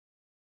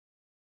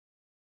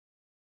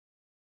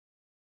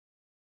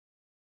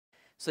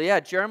So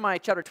yeah, Jeremiah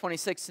chapter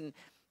 26. And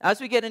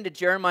as we get into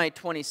Jeremiah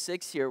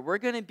 26 here, we're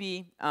going to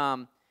be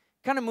kind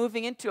of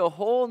moving into a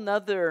whole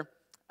nother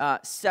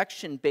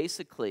section,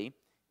 basically,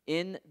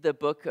 in the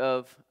book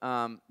of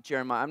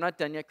Jeremiah. I'm not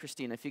done yet,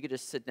 Christina. If you could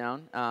just sit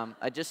down.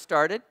 I just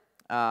started,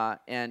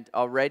 and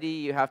already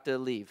you have to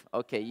leave.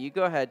 Okay, you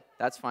go ahead.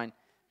 That's fine.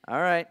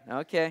 All right,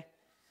 okay.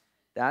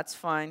 That's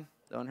fine.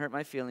 Don't hurt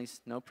my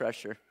feelings. No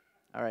pressure.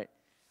 All right.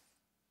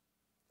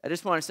 I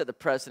just want to set the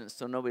precedent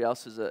so nobody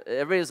else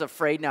everybody's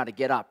afraid now to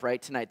get up,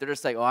 right, tonight. They're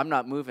just like, oh, I'm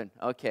not moving.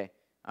 Okay.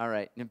 All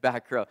right. In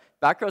back row.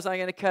 Back row's not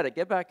going to cut it.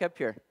 Get back up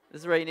here.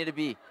 This is where you need to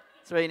be.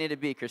 This is where you need to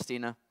be,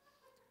 Christina.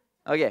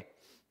 Okay.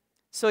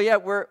 So, yeah,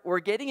 we're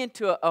getting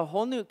into a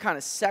whole new kind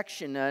of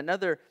section,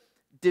 another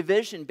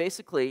division,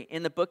 basically,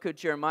 in the book of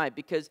Jeremiah,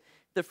 because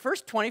the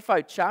first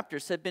 25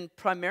 chapters have been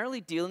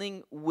primarily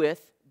dealing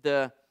with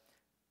the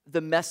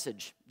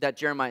message that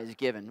Jeremiah has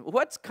given.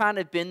 What's kind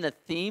of been the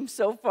theme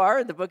so far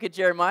in the book of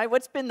Jeremiah?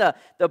 What's been the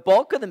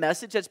bulk of the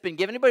message that's been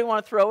given? Anybody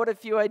want to throw out a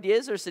few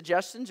ideas or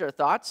suggestions or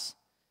thoughts?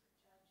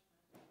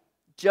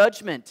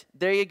 Judgment.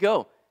 There you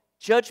go.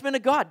 Judgment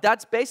of God.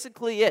 That's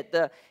basically it.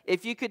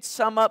 If you could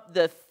sum up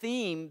the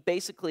theme,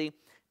 basically,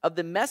 of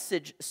the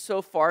message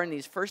so far in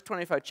these first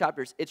 25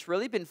 chapters, it's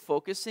really been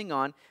focusing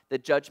on the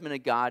judgment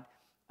of God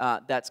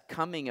that's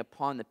coming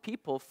upon the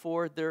people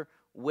for their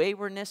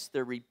waywardness,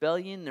 their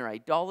rebellion, their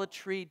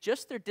idolatry,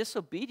 just their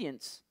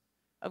disobedience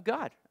of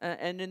God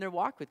and in their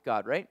walk with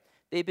God, right?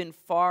 They've been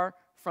far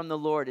from the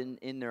Lord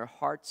in their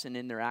hearts and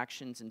in their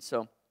actions, and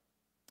so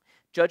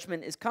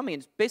judgment is coming.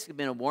 It's basically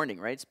been a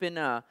warning, right? It's been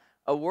a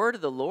word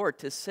of the Lord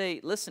to say,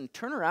 listen,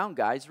 turn around,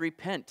 guys,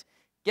 repent,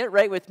 get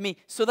right with me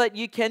so that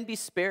you can be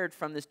spared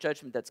from this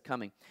judgment that's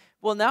coming.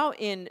 Well, now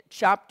in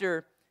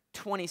chapter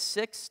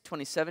 26,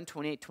 27,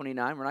 28,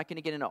 29, we're not going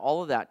to get into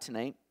all of that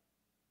tonight,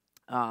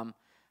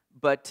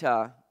 but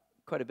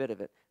quite a bit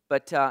of it.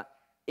 But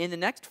in the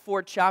next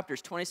 4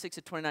 chapters, 26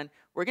 to 29,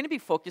 we're going to be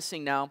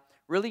focusing now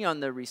really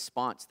on the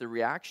response, the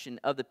reaction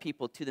of the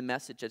people to the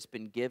message that's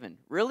been given.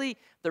 Really,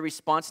 the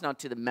response now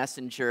to the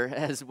messenger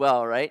as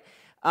well, right?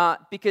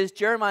 Because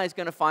Jeremiah is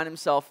going to find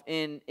himself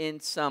in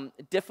some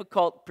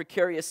difficult,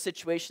 precarious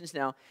situations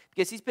now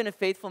because he's been a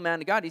faithful man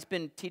to God. He's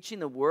been teaching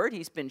the word.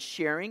 He's been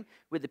sharing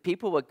with the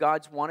people what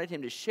God's wanted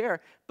him to share,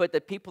 but the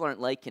people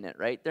aren't liking it,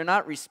 right? They're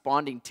not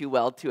responding too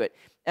well to it.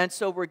 And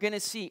so we're going to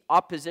see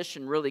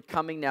opposition really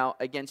coming now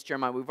against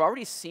Jeremiah. We've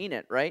already seen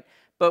it, right?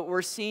 But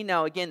we're seeing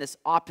now, again, this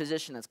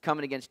opposition that's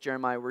coming against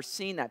Jeremiah. We're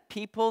seeing that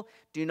people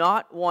do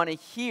not want to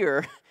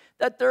hear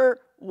that they're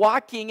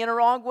walking in a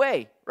wrong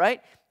way,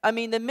 right? I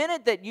mean, the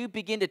minute that you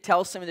begin to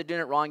tell someone they're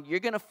doing it wrong, you're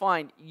going to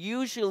find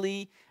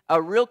usually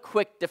a real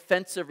quick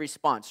defensive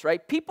response,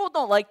 right? People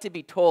don't like to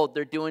be told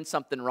they're doing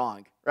something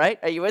wrong, right?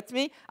 Are you with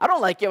me? I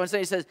don't like it when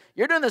somebody says,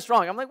 you're doing this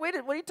wrong. I'm like, wait,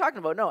 what are you talking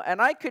about? No,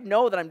 and I could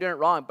know that I'm doing it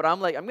wrong, but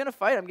I'm like, I'm going to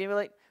fight. I'm going to be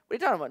like, what are you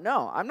talking about?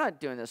 No, I'm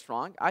not doing this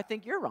wrong. I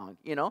think you're wrong,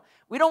 you know?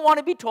 We don't want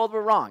to be told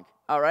we're wrong,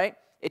 all right?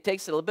 It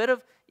takes a little bit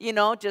of,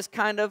 just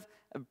kind of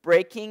a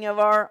breaking of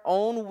our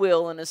own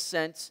will in a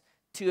sense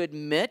to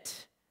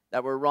admit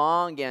that we're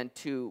wrong and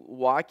to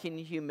walk in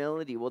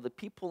humility. Well, the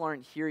people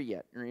aren't here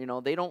yet.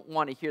 They don't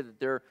want to hear that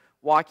they're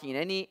walking in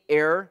any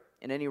error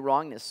and any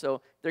wrongness.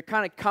 So they're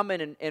kind of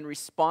coming and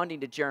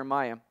responding to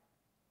Jeremiah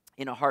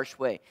in a harsh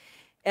way.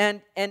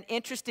 And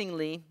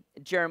interestingly,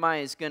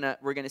 Jeremiah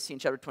we're going to see in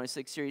chapter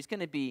 26 here, he's going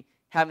to be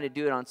having to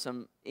do it on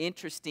some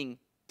interesting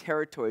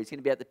territory. He's going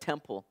to be at the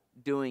temple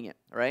doing it,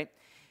 right?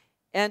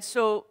 And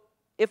so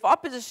if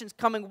opposition's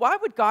coming, why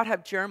would God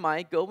have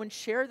Jeremiah go and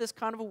share this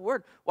kind of a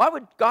word? Why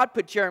would God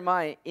put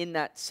Jeremiah in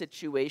that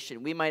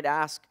situation? We might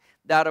ask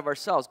that of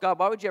ourselves. God,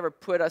 why would you ever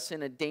put us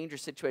in a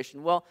dangerous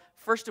situation? Well,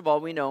 first of all,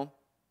 we know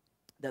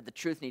that the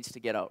truth needs to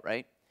get out,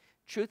 right?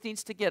 Truth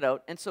needs to get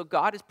out, and so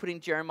God is putting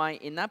Jeremiah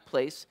in that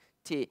place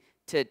to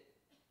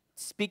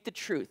speak the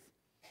truth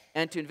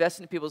and to invest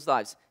in people's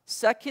lives.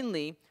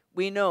 Secondly,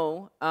 we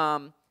know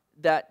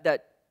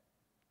that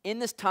in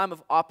this time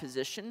of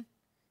opposition,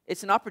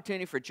 it's an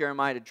opportunity for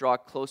Jeremiah to draw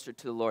closer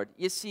to the Lord.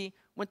 You see,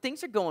 when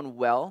things are going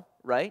well,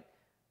 right,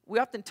 we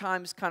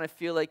oftentimes kind of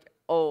feel like,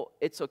 oh,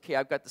 it's okay,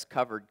 I've got this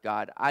covered,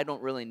 God. I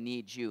don't really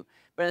need you.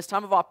 But in this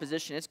time of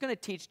opposition, it's going to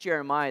teach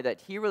Jeremiah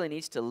that he really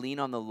needs to lean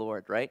on the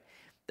Lord, right?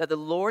 That the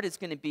Lord is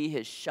going to be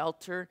his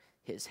shelter,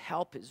 his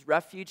help, his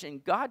refuge.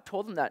 And God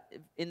told him that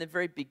in the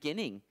very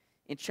beginning,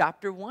 in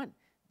chapter 1,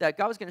 that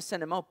God was going to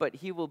send him out, but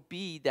he will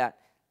be that,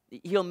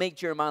 he'll make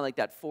Jeremiah like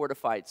that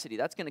fortified city.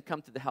 That's going to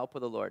come through the help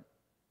of the Lord.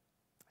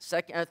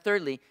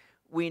 Thirdly,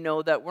 we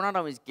know that we're not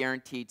always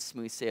guaranteed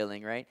smooth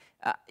sailing, right?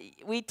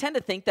 We tend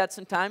to think that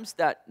sometimes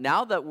that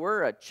now that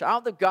we're a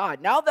child of God,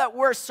 now that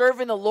we're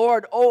serving the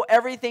Lord,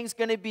 everything's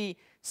going to be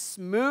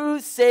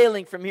smooth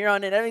sailing from here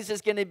on in. Everything's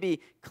just going to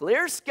be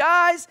clear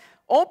skies,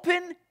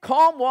 open,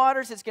 calm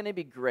waters. It's going to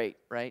be great,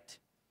 right?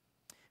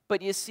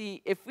 But you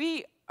see, if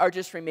we are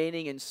just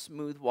remaining in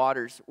smooth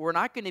waters, we're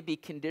not going to be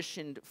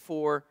conditioned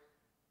for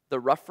the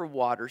rougher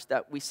waters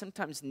that we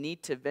sometimes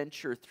need to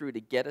venture through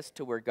to get us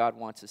to where God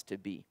wants us to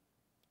be,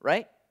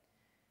 right?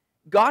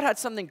 God had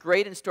something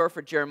great in store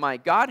for Jeremiah.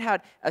 God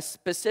had a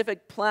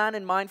specific plan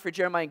in mind for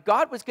Jeremiah.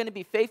 God was going to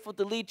be faithful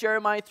to lead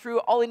Jeremiah through.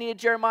 All he needed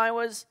Jeremiah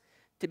was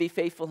to be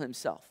faithful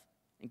himself.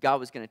 And God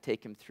was going to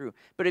take him through.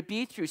 But it'd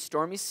be through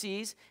stormy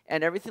seas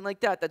and everything like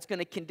that that's going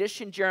to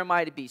condition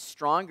Jeremiah to be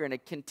stronger and to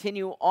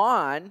continue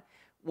on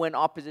when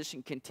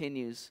opposition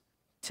continues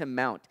to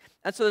mount.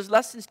 And so there's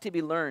lessons to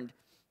be learned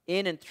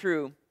in and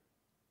through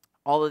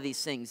all of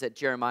these things that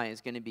Jeremiah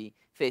is going to be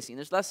facing.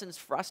 There's lessons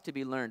for us to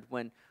be learned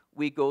when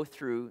we go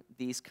through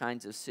these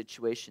kinds of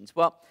situations.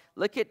 Well,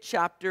 look at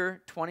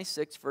chapter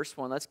 26, verse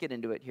 1. Let's get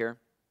into it here.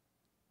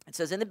 It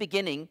says, in the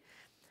beginning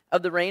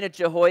of the reign of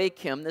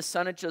Jehoiakim, the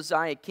son of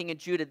Josiah, king of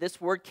Judah,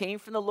 this word came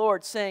from the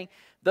Lord, saying,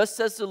 thus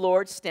says the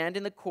Lord, stand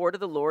in the court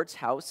of the Lord's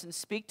house and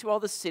speak to all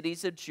the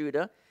cities of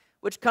Judah,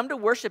 which come to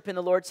worship in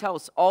the Lord's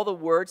house. All the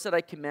words that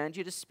I command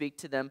you to speak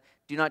to them,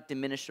 do not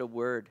diminish a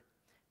word.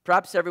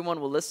 Perhaps everyone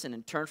will listen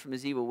and turn from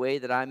his evil way,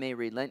 that I may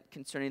relent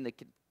concerning the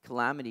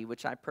calamity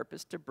which I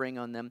purpose to bring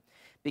on them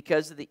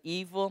because of the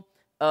evil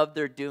of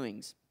their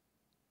doings.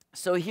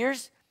 So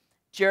here's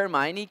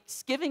Jeremiah, and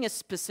he's giving a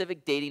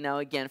specific dating now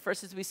again.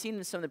 First, as we've seen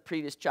in some of the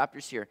previous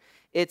chapters here,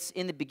 it's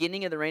in the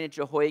beginning of the reign of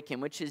Jehoiakim,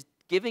 which is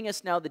giving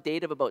us now the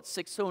date of about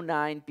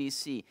 609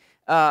 BC.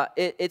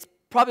 It's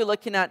probably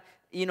looking at,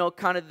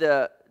 kind of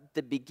the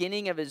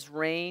beginning of his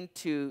reign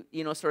to,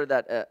 sort of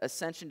that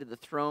ascension to the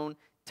throne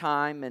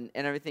time and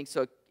everything.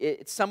 So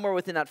it's somewhere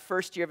within that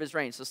first year of his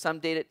reign. So some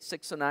date it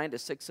 609 to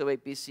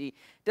 608 BC. It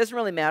doesn't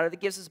really matter. That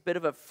gives us a bit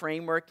of a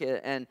framework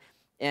and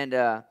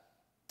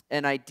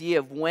an idea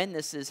of when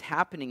this is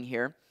happening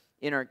here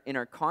in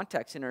our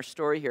context, in our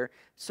story here.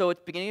 So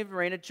it's beginning of the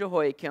reign of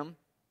Jehoiakim.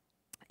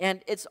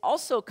 And it's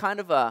also kind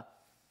of a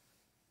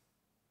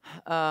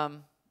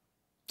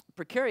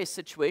precarious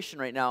situation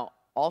right now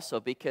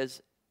also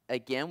because,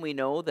 again, we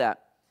know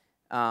that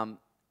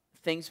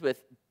things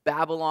with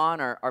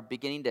Babylon are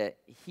beginning to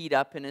heat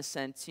up in a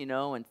sense,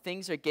 and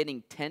things are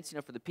getting tense,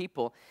 for the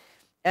people.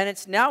 And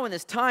it's now in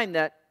this time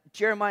that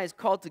Jeremiah is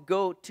called to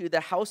go to the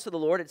house of the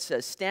Lord. It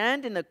says,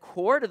 stand in the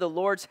court of the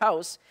Lord's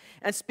house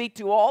and speak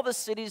to all the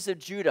cities of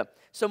Judah.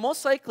 So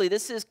most likely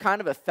this is kind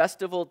of a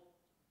festival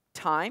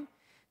time.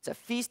 It's a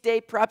feast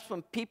day, perhaps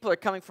when people are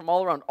coming from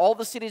all around. All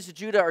the cities of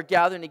Judah are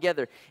gathering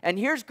together. And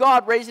here's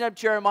God raising up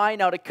Jeremiah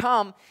now to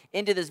come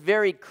into this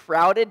very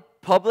crowded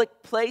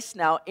public place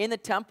now in the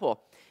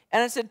temple.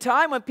 And it's a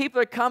time when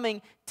people are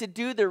coming to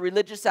do their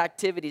religious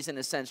activities in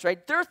a sense,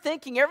 right? They're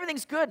thinking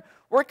everything's good.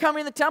 We're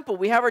coming to the temple.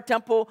 We have our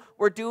temple.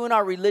 We're doing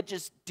our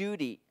religious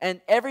duty.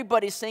 And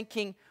everybody's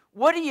thinking,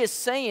 what are you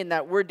saying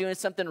that we're doing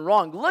something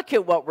wrong? Look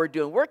at what we're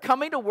doing. We're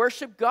coming to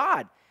worship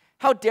God.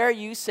 How dare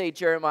you say,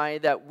 Jeremiah,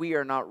 that we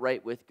are not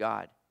right with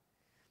God?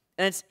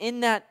 And it's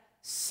in that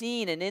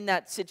scene and in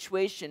that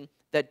situation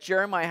that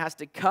Jeremiah has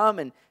to come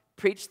and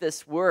preach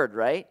this word,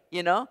 right?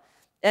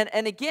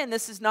 And again,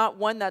 this is not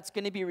one that's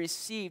going to be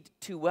received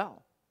too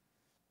well.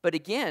 But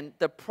again,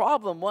 the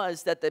problem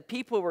was that the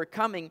people were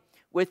coming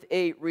with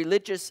a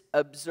religious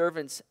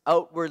observance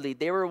outwardly.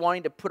 They were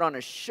wanting to put on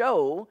a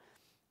show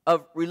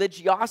of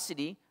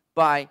religiosity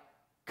by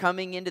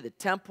coming into the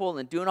temple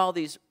and doing all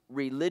these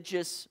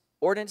religious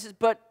ordinances,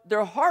 but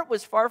their heart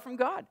was far from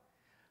God.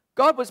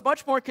 God was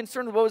much more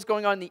concerned with what was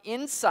going on the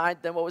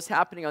inside than what was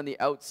happening on the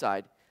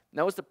outside. And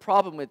that was the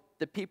problem with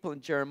the people in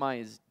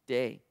Jeremiah's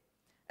day.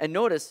 And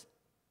notice,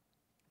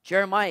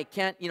 Jeremiah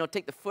can't,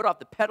 take the foot off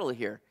the pedal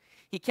here.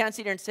 He can't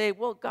sit there and say,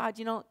 well, God,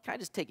 can I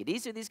just take it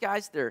easy? These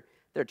guys, they're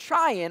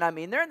trying. I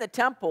mean, they're in the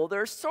temple.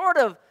 They're sort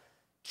of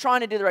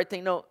trying to do the right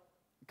thing. No,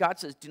 God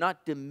says, do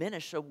not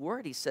diminish a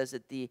word, he says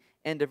at the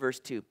end of verse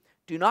 2.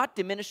 Do not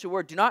diminish a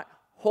word. Do not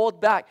hold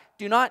back.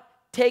 Do not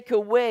take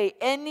away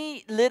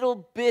any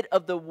little bit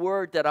of the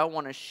word that I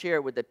want to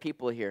share with the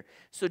people here.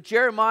 So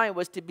Jeremiah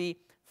was to be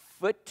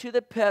foot to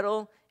the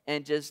pedal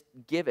and just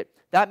give it.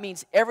 That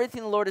means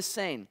everything the Lord is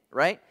saying,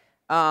 right?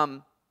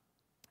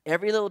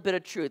 Every little bit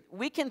of truth.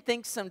 We can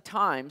think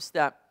sometimes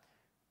that,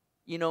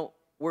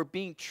 we're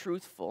being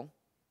truthful.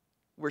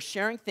 We're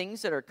sharing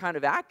things that are kind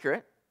of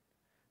accurate.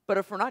 But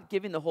if we're not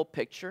giving the whole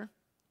picture,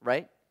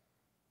 right,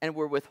 and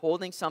we're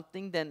withholding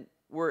something, then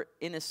we're,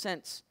 in a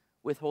sense,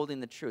 withholding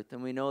the truth.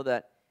 And we know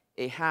that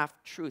a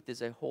half-truth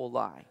is a whole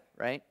lie,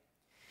 right?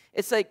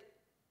 It's like,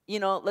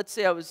 let's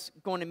say I was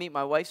going to meet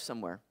my wife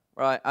somewhere.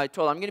 Or I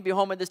told her, I'm going to be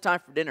home at this time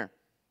for dinner.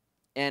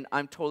 And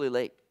I'm totally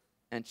late.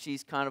 And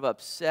she's kind of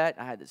upset.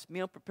 I had this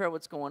meal prepared.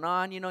 What's going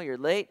on? You're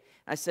late.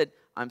 I said,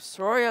 I'm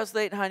sorry I was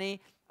late, honey.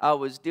 I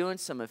was doing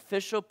some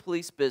official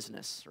police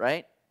business,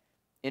 right?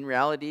 In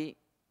reality,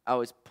 I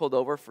was pulled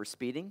over for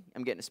speeding.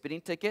 I'm getting a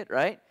speeding ticket,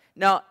 right?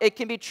 Now, it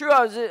can be true.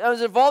 I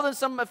was involved in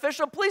some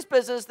official police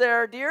business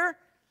there, dear.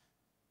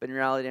 But in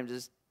reality, I'm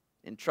just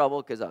in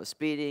trouble because I was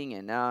speeding.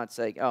 And now it's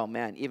like, oh,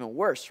 man, even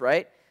worse,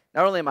 right?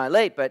 Not only am I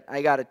late, but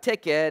I got a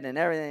ticket and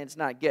everything. It's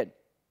not good.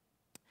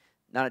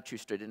 Not a true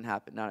story. Didn't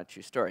happen. Not a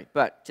true story.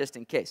 But just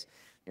in case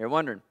you're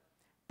wondering.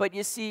 But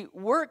you see,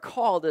 we're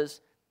called as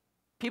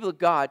people of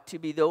God to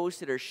be those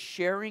that are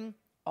sharing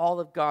all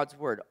of God's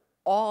word.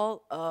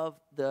 all of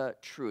the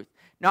truth,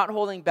 not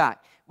holding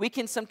back. We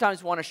can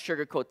sometimes want to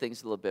sugarcoat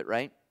things a little bit,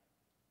 right?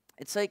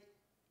 It's like,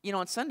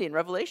 on Sunday in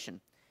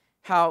Revelation,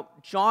 how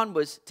John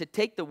was to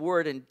take the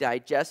word and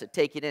digest it,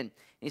 take it in. And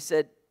he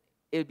said,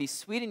 it would be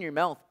sweet in your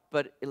mouth,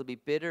 but it'll be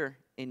bitter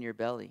in your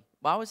belly.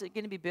 Why was it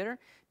going to be bitter?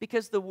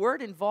 Because the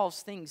word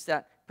involves things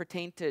that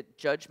pertain to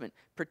judgment,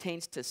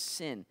 pertains to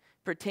sin,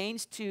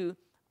 pertains to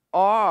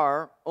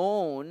our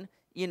own,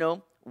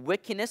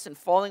 wickedness and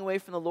falling away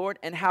from the Lord,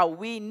 and how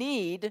we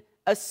need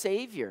a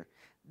Savior.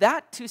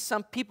 That to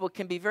some people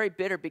can be very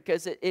bitter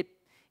because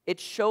it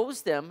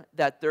shows them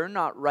that they're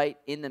not right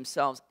in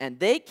themselves, and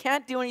they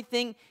can't do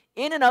anything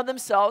in and of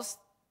themselves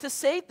to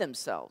save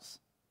themselves.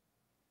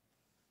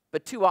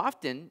 But too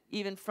often,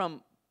 even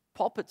from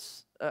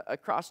pulpits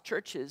across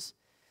churches,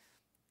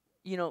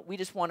 we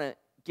just want to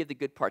give the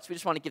good parts. We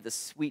just want to give the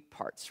sweet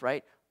parts,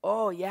 right?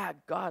 Oh, yeah,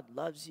 God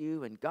loves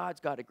you, and God's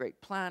got a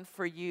great plan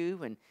for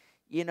you, and,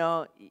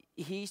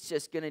 He's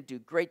just going to do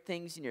great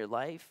things in your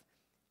life.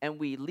 And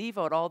we leave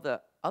out all the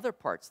other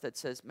parts that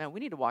says, man, we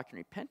need to walk in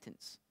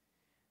repentance.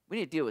 We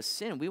need to deal with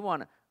sin. We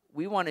want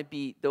to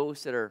be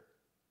those that are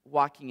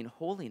walking in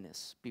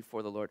holiness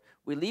before the Lord.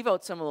 We leave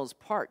out some of those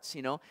parts,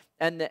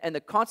 and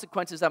the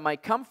consequences that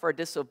might come for our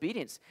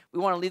disobedience. We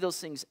want to leave those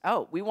things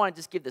out. We want to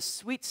just give the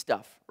sweet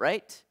stuff,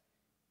 right?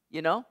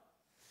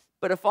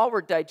 But if all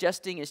we're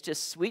digesting is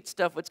just sweet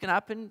stuff, what's going to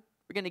happen?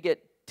 We're going to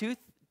get tooth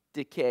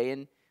decay.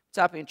 And what's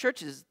happening in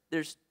churches,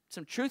 there's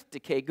some truth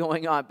decay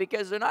going on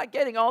because they're not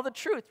getting all the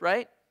truth,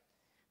 right?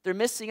 They're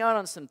missing out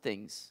on some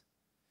things.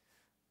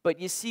 But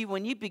you see,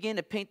 when you begin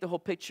to paint the whole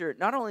picture,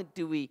 not only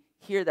do we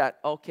hear that,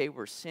 okay,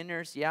 we're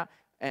sinners, yeah,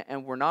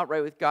 and we're not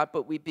right with God,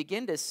 but we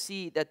begin to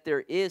see that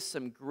there is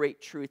some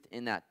great truth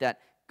in that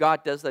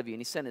God does love you,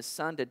 and He sent His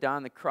Son to die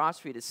on the cross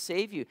for you, to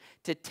save you,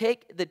 to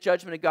take the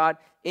judgment of God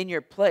in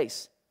your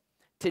place,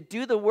 to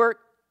do the work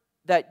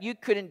that you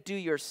couldn't do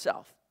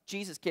yourself.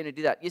 Jesus came to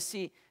do that. You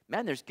see,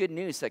 man, there's good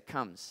news that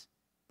comes.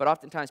 But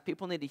oftentimes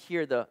people need to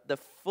hear the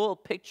full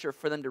picture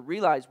for them to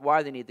realize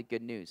why they need the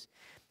good news.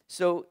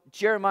 So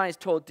Jeremiah is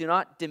told, do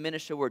not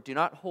diminish a word. Do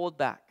not hold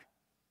back.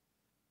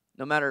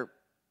 No matter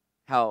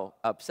how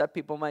upset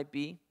people might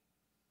be,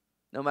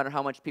 no matter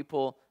how much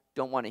people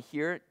don't want to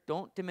hear it,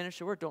 don't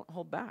diminish a word. Don't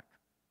hold back.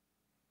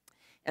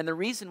 And the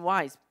reason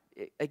why is,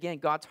 again,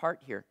 God's heart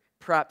here.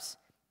 Perhaps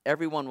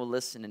everyone will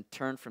listen and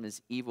turn from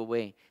his evil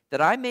way,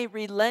 that I may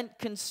relent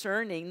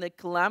concerning the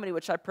calamity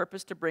which I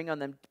purpose to bring on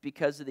them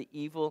because of the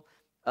evil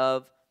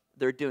of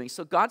their doing.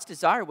 So God's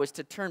desire was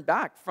to turn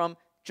back from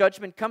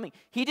judgment coming.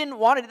 He didn't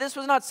want it. This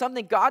was not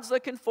something God's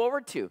looking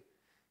forward to.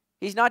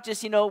 He's not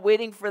just,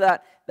 waiting for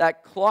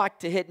that clock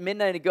to hit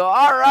midnight and go,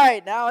 all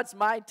right, now it's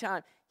my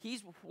time.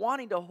 He's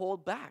wanting to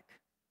hold back.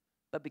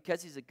 But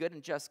because He's a good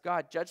and just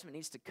God, judgment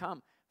needs to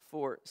come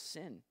for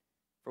sin,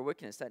 for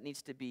wickedness. That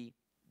needs to be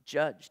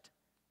judged.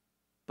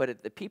 But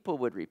if the people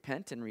would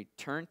repent and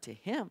return to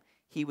Him,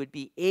 He would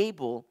be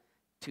able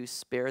to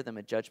spare them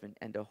a judgment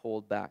and to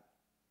hold back.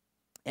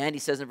 And He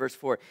says in verse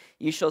 4,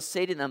 you shall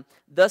say to them,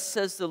 thus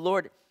says the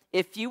Lord,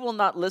 if you will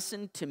not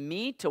listen to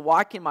me, to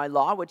walk in my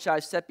law, which I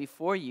have set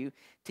before you,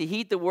 to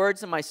heed the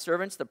words of my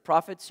servants, the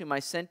prophets whom I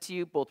sent to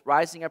you, both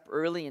rising up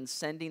early and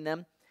sending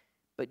them,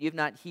 but you have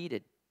not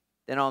heeded,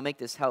 then I will make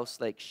this house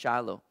like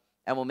Shiloh,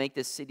 and will make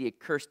this city a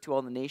curse to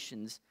all the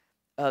nations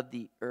of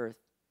the earth.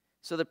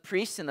 So the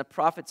priests and the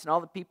prophets and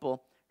all the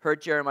people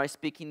heard Jeremiah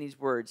speaking these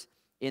words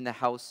in the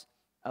house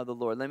of the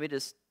Lord. Let me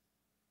just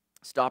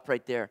stop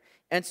right there.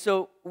 And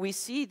so we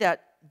see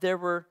that there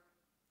were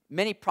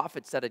many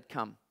prophets that had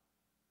come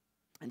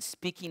and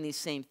speaking these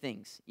same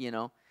things,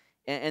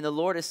 And the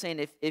Lord is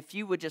saying, if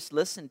you would just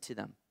listen to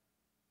them,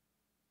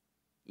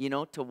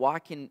 to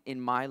walk in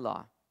my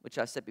law, which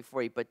I said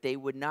before you, but they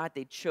would not.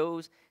 They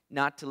chose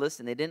not to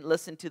listen. They didn't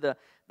listen to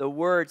the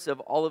words of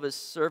all of His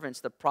servants,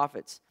 the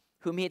prophets,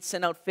 whom He had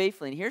sent out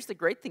faithfully. And here's the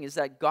great thing, is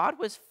that God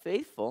was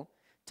faithful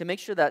to make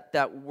sure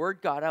that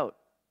word got out,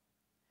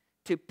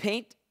 to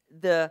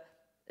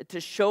to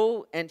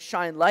show and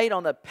shine light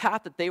on the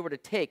path that they were to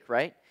take,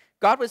 right?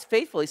 God was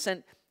faithful. He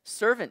sent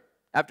servant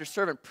after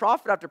servant,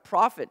 prophet after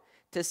prophet,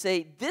 to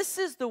say, this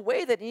is the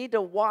way that you need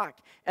to walk,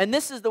 and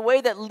this is the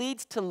way that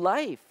leads to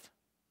life.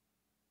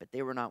 But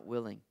they were not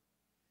willing.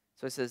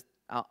 So He says,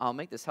 I'll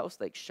make this house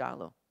like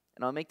Shiloh,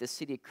 and I'll make this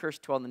city a curse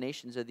to all the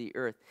nations of the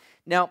earth.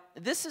 Now,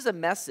 this is a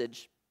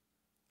message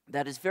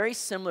that is very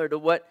similar to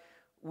what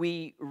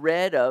we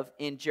read of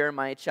in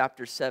Jeremiah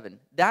chapter 7.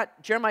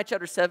 That Jeremiah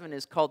chapter 7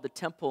 is called the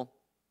Temple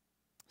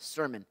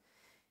Sermon.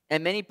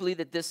 And many believe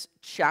that this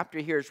chapter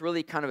here is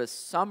really kind of a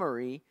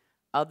summary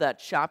of that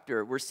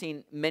chapter. We're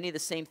seeing many of the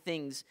same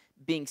things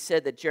being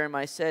said that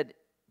Jeremiah said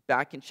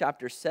back in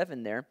chapter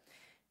 7 there.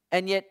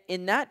 And yet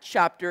in that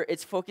chapter,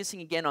 it's focusing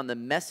again on the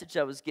message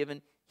that was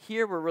given.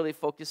 Here we're really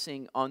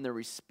focusing on the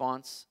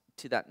response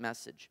to that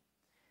message.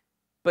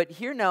 But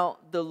here now,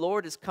 the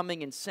Lord is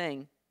coming and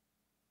saying,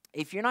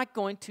 if you're not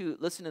going to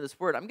listen to this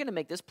word, I'm going to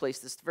make this place,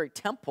 this very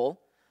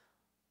temple,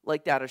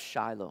 like that of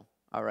Shiloh,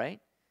 all right?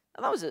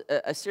 Now that was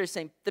a serious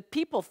thing. The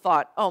people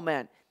thought, oh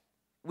man,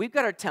 we've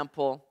got our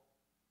temple,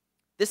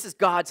 This is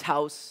God's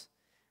house.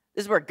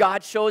 This is where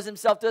God shows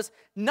himself to us.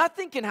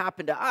 Nothing can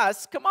happen to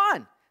us. Come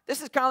on. This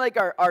is kind of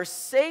like our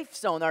safe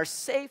zone, our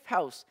safe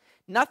house.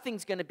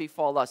 Nothing's going to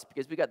befall us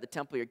because we got the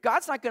temple here.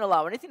 God's not going to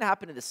allow anything to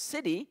happen to the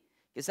city,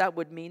 because that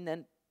would mean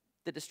then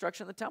the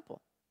destruction of the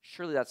temple.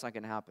 Surely that's not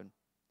going to happen.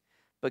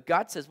 But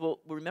God says, well,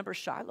 remember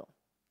Shiloh.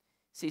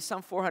 See,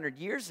 some 400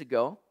 years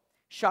ago,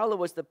 Shiloh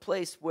was the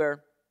place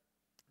where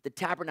the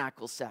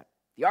tabernacle sat.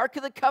 The Ark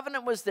of the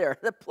Covenant was there,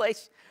 the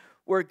place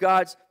where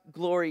God's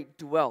glory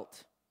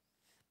dwelt.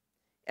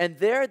 And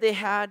there they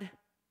had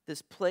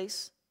this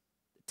place,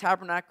 the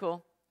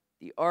tabernacle,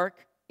 the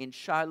ark in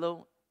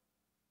Shiloh,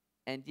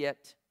 and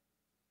yet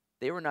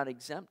they were not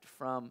exempt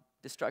from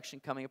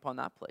destruction coming upon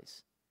that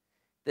place.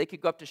 They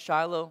could go up to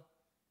Shiloh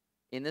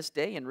in this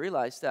day and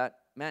realize that,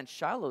 man,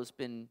 Shiloh's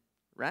been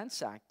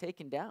ransacked,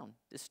 taken down,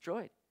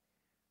 destroyed.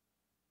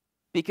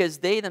 Because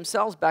they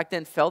themselves back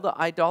then fell to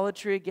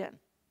idolatry again.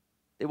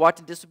 They walked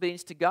in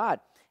disobedience to God,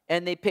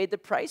 and they paid the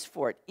price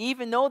for it.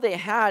 Even though they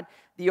had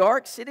the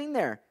ark sitting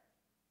there,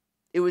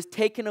 it was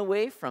taken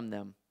away from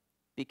them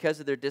because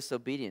of their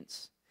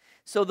disobedience.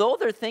 So though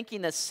they're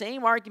thinking the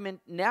same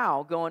argument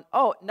now, going,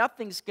 oh,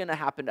 nothing's going to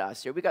happen to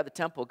us here. We got the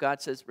temple.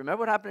 God says,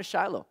 remember what happened to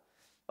Shiloh?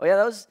 Oh, yeah,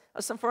 that was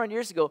some 400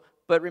 years ago.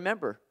 But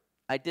remember,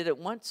 I did it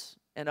once,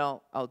 and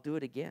I'll do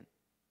it again.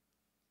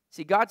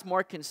 See, God's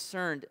more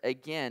concerned,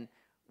 again,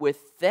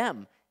 with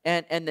them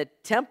and the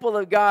temple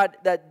of God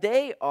that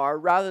they are,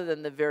 rather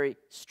than the very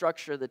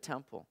structure of the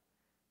temple.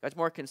 God's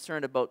more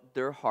concerned about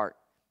their heart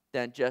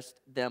than just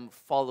them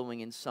following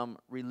in some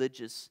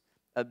religious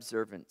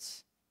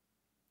observance.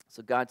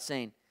 So God's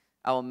saying,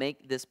 I will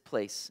make this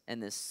place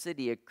and this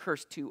city a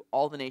curse to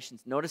all the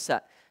nations. Notice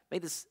that.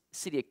 Make this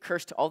city a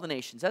curse to all the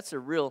nations. That's a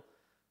real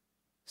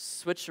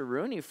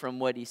switcheroonie from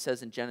what he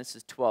says in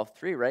Genesis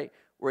 12:3, right?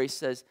 Where he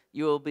says,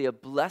 you will be a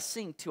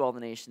blessing to all the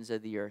nations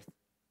of the earth.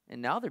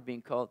 And now they're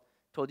being told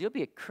you'll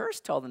be a curse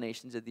to all the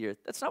nations of the earth.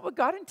 That's not what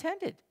God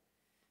intended.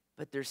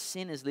 But their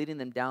sin is leading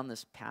them down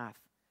this path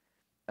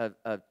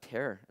of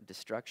terror, of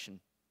destruction.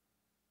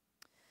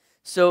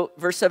 So,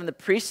 verse 7, the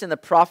priests and the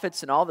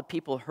prophets and all the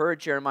people heard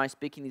Jeremiah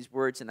speaking these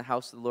words in the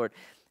house of the Lord.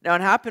 Now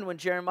it happened when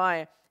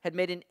Jeremiah had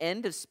made an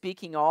end of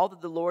speaking all that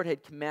the Lord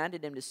had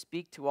commanded him to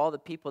speak to all the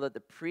people, that the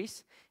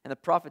priests and the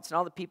prophets and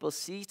all the people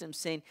seized him,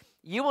 saying,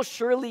 you will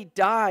surely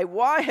die.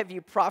 Why have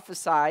you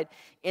prophesied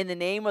in the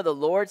name of the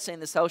Lord, saying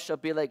this house shall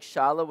be like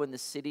Shiloh, when the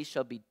city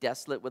shall be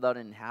desolate without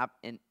an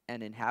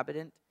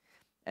inhabitant?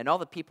 And all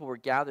the people were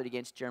gathered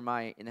against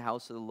Jeremiah in the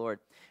house of the Lord.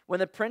 When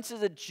the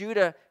princes of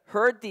Judah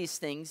heard these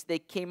things, they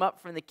came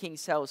up from the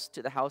king's house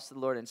to the house of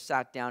the Lord and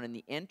sat down in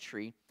the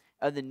entry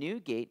of the new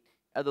gate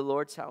of the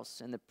Lord's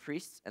house. And the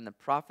priests and the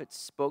prophets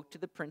spoke to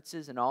the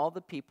princes and all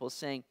the people,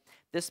 saying,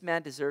 this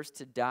man deserves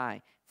to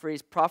die, for he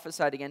has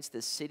prophesied against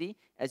this city,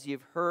 as you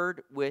have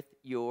heard with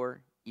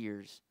your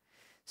ears.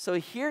 So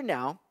here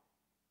now,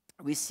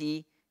 we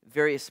see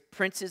various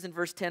princes in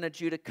verse 10 of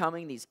Judah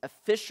coming, these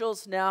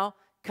officials now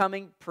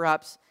coming,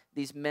 perhaps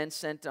these men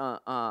sent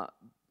by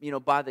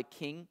the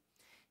king.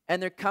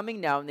 And they're coming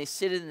now, and they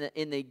sit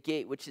in the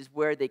gate, which is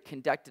where they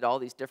conducted all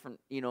these different,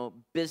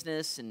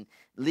 business and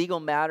legal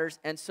matters.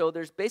 And so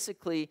there's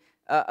basically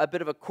a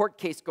bit of a court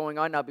case going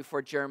on now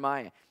before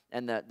Jeremiah.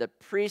 And the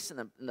priests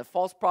and the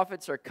false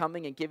prophets are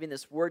coming and giving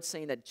this word,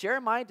 saying that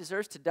Jeremiah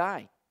deserves to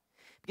die.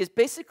 Because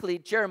basically,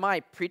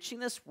 Jeremiah preaching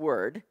this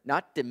word,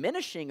 not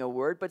diminishing a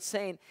word, but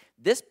saying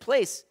this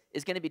place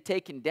is going to be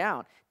taken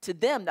down. To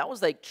them, that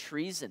was like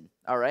treason,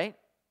 all right?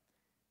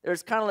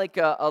 There's kind of like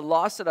a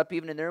law set up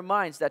even in their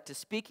minds that to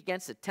speak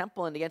against the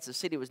temple and against the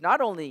city was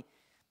not only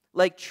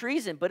like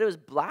treason, but it was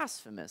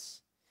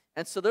blasphemous.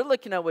 And so they're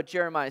looking at what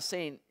Jeremiah is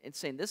saying and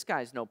saying, this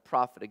guy's no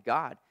prophet of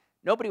God.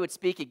 Nobody would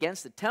speak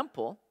against the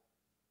temple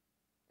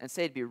and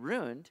say it'd be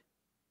ruined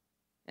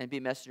and be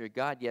a messenger of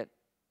God, yet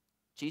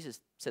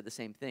Jesus said the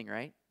same thing,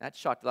 right? That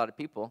shocked a lot of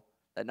people,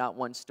 that not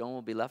one stone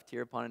will be left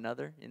here upon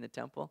another in the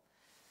temple.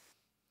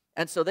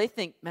 And so they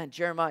think, man,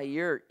 Jeremiah,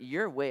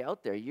 you're way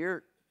out there.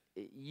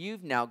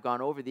 You've now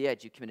gone over the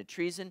edge. You committed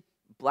treason,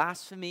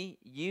 blasphemy.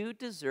 You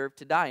deserve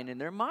to die. And in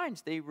their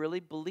minds, they really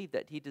believe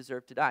that he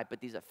deserved to die.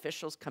 But these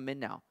officials come in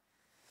now,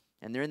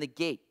 and they're in the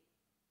gate,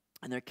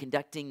 and they're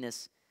conducting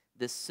this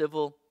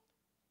civil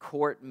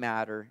court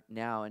matter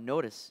now. And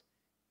notice,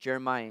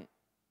 Jeremiah,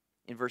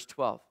 in verse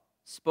 12,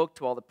 spoke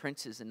to all the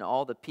princes and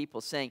all the people,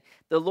 saying,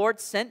 the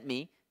Lord sent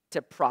me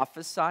to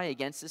prophesy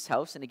against this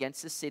house and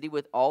against this city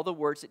with all the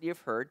words that you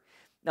have heard.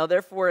 Now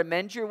therefore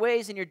amend your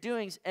ways and your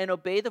doings and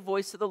obey the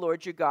voice of the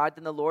Lord your God,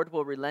 then the Lord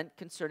will relent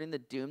concerning the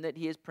doom that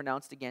he has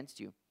pronounced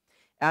against you.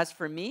 As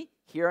for me,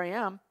 here I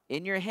am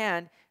in your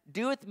hand.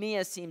 Do with me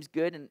as seems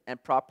good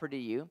and proper to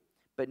you,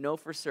 but know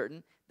for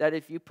certain that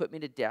if you put me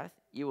to death,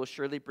 you will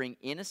surely bring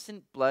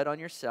innocent blood on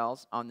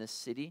yourselves, on this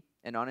city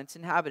and on its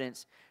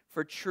inhabitants.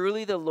 For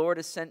truly the Lord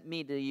has sent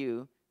me to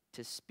you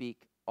to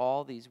speak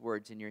all these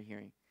words in your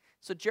hearing.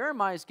 So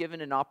Jeremiah is given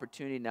an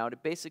opportunity now to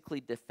basically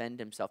defend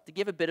himself, to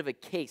give a bit of a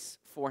case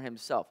for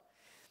himself.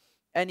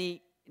 And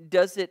he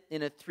does it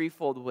in a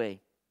threefold way.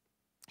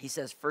 he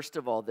says, first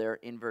of all, there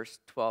in verse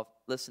 12,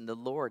 listen, the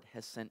Lord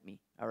has sent me,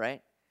 all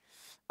right?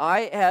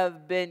 I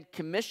have been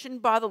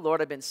commissioned by the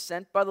Lord. I've been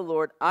sent by the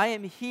Lord. I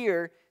am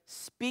here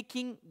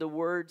speaking the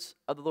words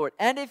of the Lord.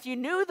 And if you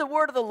knew the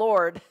word of the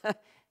Lord,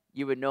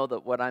 you would know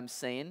that what I'm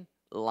saying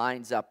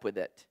lines up with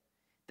it,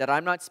 that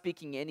I'm not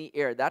speaking any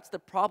error. That's the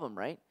problem,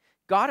 right?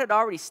 God had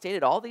already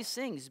stated all these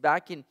things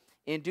back in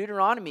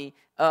Deuteronomy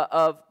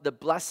of the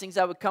blessings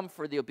that would come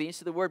for the obedience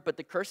to the word, but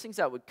the cursings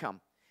that would come.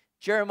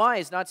 Jeremiah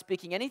is not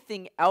speaking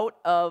anything out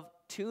of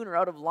tune or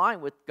out of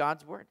line with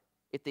God's word.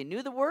 If they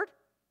knew the word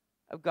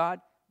of God,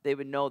 they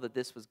would know that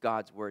this was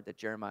God's word that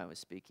Jeremiah was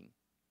speaking.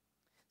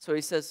 So he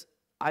says,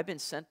 I've been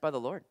sent by the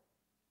Lord.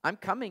 I'm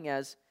coming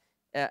as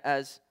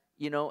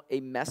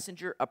a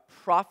messenger, a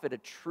prophet, a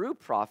true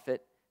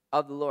prophet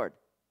of the Lord.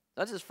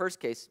 That's his first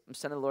case. I'm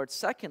sent of the Lord.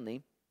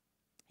 Secondly,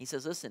 he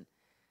says, listen,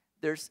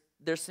 there's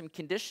some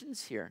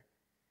conditions here.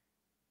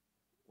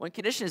 One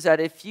condition is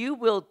that if you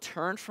will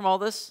turn from all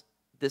this,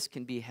 this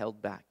can be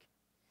held back.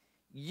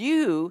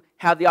 You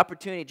have the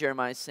opportunity,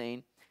 Jeremiah is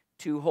saying,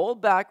 to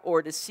hold back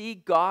or to see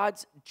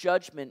God's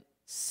judgment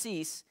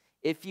cease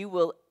if you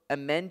will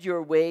amend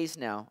your ways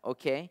now,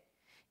 okay?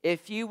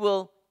 If you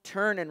will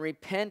turn and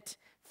repent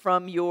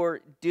from your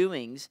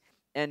doings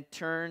and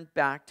turn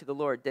back to the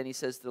Lord. Then he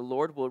says, the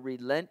Lord will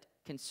relent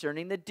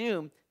concerning the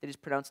doom that is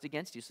pronounced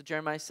against you. So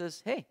Jeremiah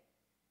says, hey,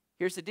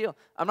 here's the deal.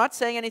 I'm not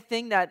saying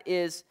anything that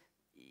is,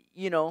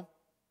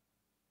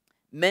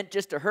 meant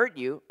just to hurt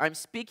you. I'm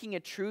speaking a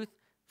truth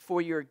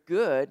for your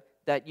good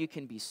that you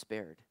can be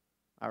spared.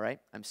 All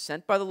right? I'm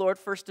sent by the Lord,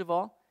 first of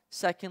all.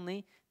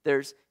 Secondly,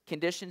 there's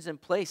conditions in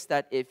place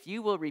that if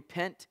you will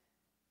repent,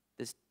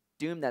 this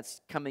doom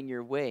that's coming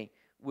your way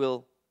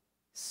will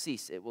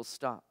cease. It will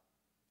stop.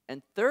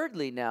 And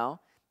thirdly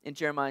now, in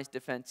Jeremiah's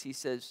defense, he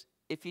says,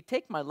 if you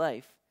take my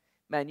life,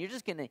 man, you're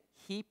just going to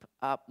heap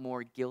up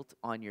more guilt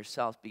on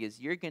yourself because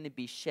you're going to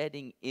be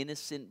shedding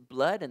innocent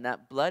blood, and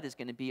that blood is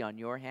going to be on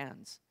your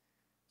hands.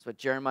 That's what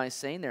Jeremiah is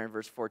saying there in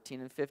verse 14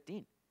 and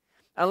 15.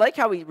 I like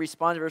how he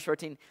responds in verse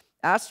 14.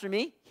 As for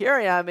me, here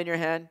I am in your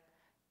hand.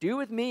 Do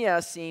with me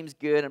as seems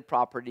good and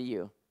proper to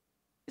you.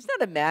 Isn't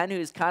that a man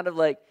who's kind of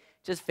like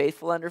just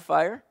faithful under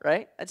fire,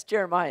 right? That's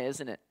Jeremiah,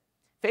 isn't it?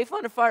 Faithful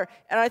under fire.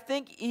 And I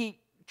think he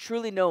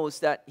truly knows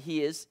that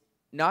he is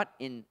not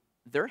in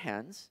their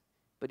hands,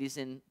 but he's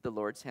in the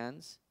Lord's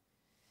hands.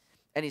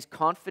 And he's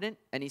confident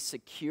and he's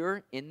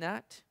secure in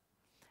that.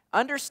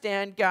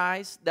 Understand,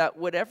 guys, that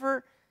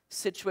whatever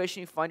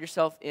situation you find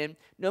yourself in,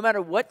 no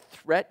matter what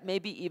threat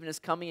maybe even is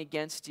coming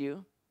against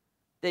you,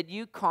 that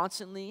you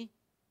constantly,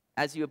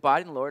 as you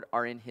abide in the Lord,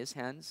 are in his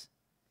hands.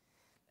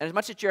 And as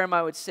much as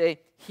Jeremiah would say,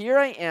 here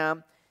I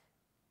am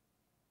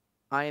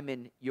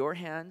in your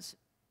hands,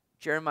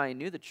 Jeremiah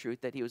knew the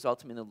truth that he was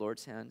ultimately in the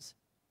Lord's hands.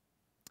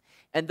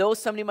 And though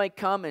somebody might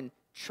come and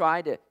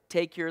try to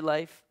take your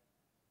life,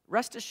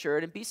 rest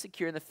assured and be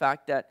secure in the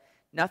fact that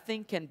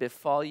nothing can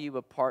befall you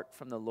apart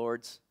from the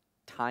Lord's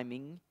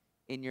timing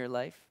in your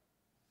life.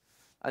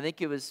 I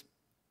think it was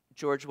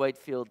George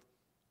Whitefield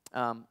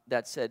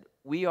that said,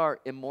 we are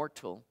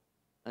immortal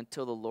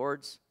until the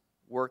Lord's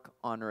work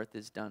on earth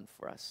is done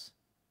for us.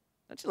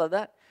 Don't you love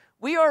that?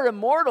 We are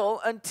immortal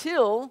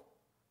until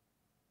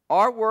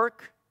our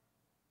work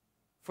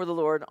for the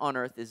Lord on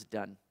earth is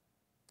done.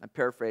 I'm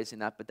paraphrasing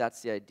that, but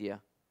that's the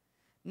idea.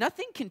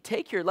 Nothing can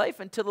take your life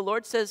until the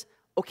Lord says,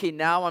 okay,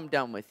 now I'm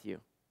done with you.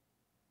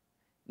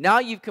 Now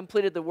you've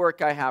completed the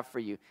work I have for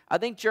you. I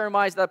think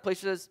Jeremiah's that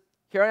place where says,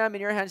 here I am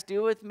in your hands,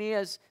 do with me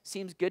as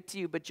seems good to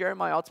you. But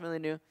Jeremiah ultimately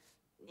knew,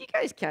 you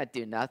guys can't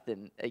do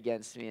nothing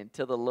against me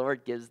until the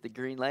Lord gives the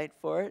green light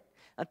for it.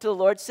 Until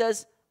the Lord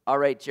says, all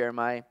right,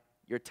 Jeremiah,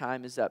 your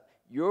time is up.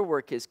 Your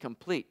work is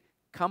complete.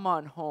 Come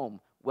on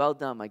home. Well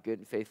done, my good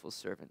and faithful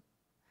servant.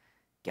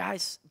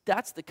 Guys,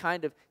 that's the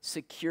kind of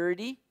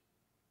security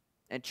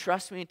and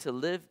trust me to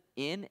live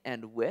in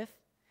and with,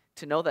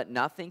 to know that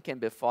nothing can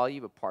befall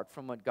you apart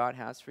from what God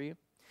has for you.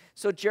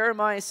 So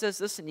Jeremiah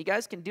says, listen, you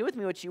guys can do with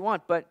me what you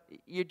want, but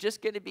you're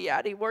just going to be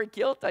adding more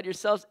guilt on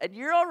yourselves, and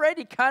you're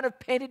already kind of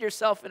painted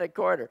yourself in a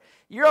corner.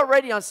 You're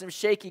already on some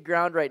shaky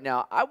ground right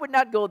now. I would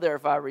not go there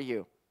if I were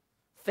you.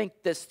 Think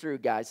this through,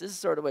 guys. This is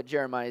sort of what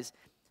Jeremiah is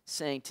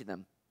saying to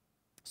them.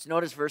 So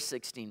notice verse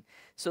 16.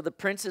 So the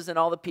princes and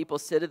all the people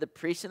said to the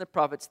priests and the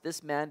prophets,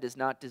 this man does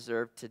not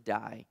deserve to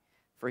die,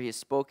 for he has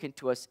spoken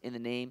to us in the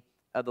name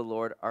of the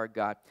Lord our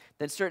God.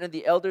 Then certain of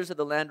the elders of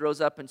the land rose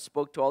up and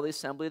spoke to all the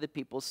assembly of the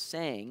people,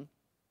 saying,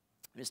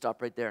 let me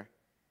stop right there. Do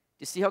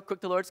you see how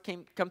quick the Lord's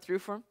come through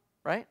for him,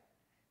 right?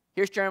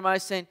 Here's Jeremiah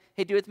saying,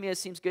 hey, do with me as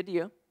seems good to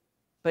you.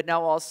 But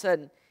now all of a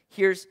sudden,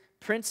 here's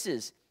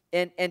princes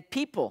and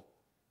people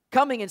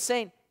coming and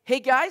saying, hey,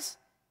 guys,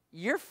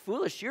 you're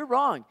foolish, you're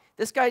wrong.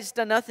 This guy's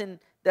done nothing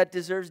that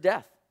deserves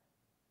death.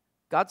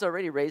 God's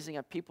already raising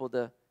up people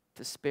to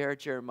spare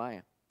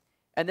Jeremiah.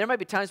 And there might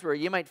be times where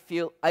you might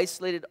feel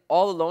isolated,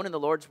 all alone in the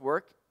Lord's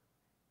work.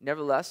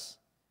 Nevertheless,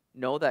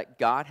 know that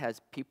God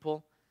has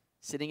people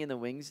sitting in the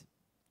wings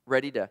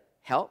ready to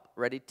help,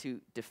 ready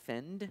to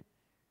defend.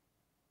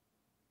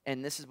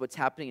 And this is what's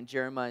happening in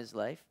Jeremiah's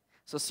life.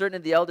 So certain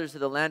of the elders of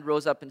the land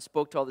rose up and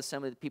spoke to all the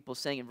assembly of the people,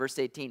 saying in verse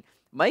 18,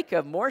 Micah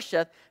of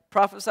Moresheth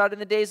prophesied in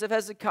the days of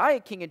Hezekiah,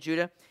 king of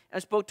Judah,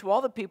 and spoke to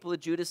all the people of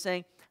Judah,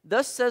 saying,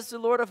 Thus says the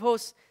Lord of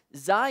hosts,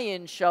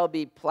 Zion shall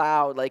be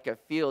plowed like a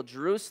field,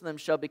 Jerusalem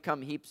shall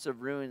become heaps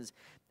of ruins,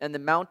 and the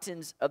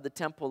mountains of the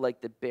temple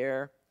like the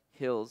bare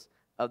hills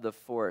of the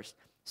forest.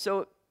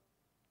 So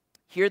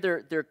here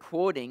they're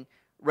quoting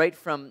right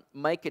from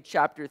Micah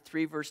chapter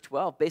 3, verse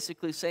 12,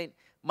 basically saying,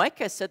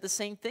 Micah said the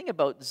same thing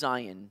about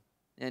Zion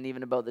and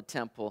even about the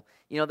temple,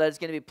 that it's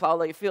going to be plowed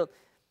like a field.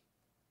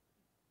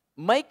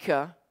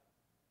 Micah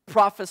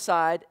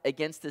prophesied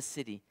against the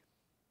city.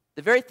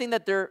 The very thing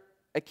that they're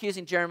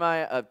accusing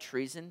Jeremiah of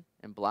treason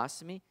and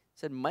blasphemy,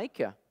 said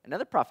Micah,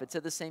 another prophet,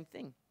 said the same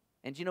thing.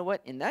 And you know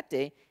what? In that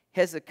day,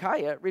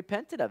 Hezekiah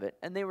repented of it,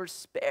 and they were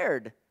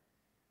spared.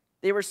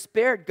 They were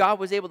spared. God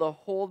was able to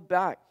hold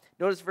back.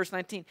 Notice verse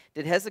 19.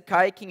 Did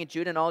Hezekiah, king of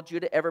Judah, and all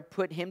Judah ever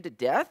put him to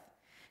death?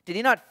 Did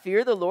he not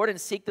fear the Lord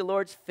and seek the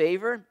Lord's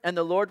favor? And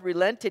the Lord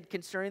relented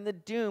concerning the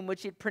doom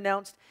which he had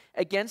pronounced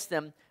against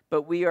them,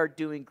 but we are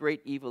doing great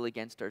evil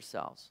against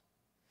ourselves.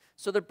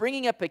 So they're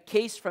bringing up a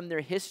case from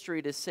their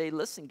history to say,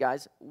 listen,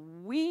 guys,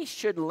 we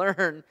should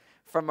learn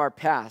from our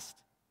past.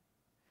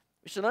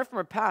 We should learn from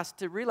our past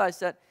to realize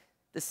that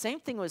the same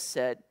thing was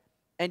said,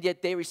 and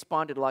yet they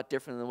responded a lot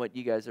different than what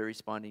you guys are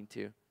responding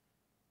to.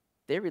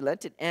 They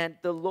relented, and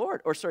they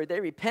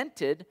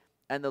repented,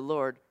 and the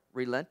Lord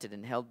relented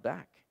and held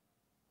back.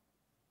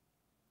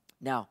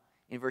 Now,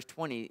 in verse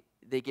 20,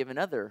 they give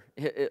another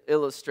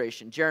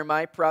illustration.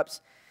 Jeremiah perhaps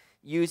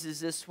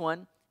uses this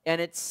one, and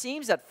it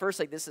seems at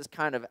first like this is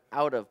kind of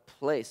out of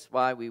place,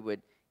 why we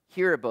would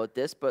hear about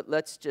this, but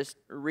let's just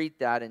read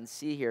that and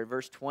see here.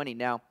 Verse 20,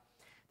 Now,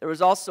 there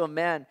was also a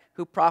man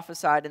who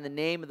prophesied in the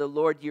name of the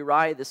Lord,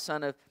 Uriah, the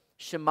son of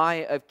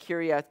Shemaiah of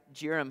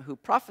Kiriath-Jearim, who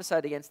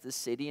prophesied against the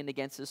city and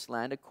against this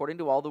land, according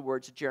to all the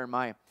words of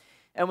Jeremiah.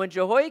 And when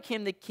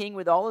Jehoiakim the king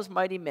with all his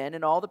mighty men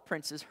and all the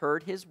princes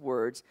heard his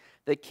words,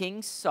 the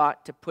king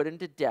sought to put him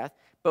to death.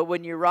 But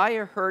when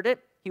Uriah heard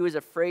it, he was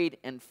afraid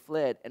and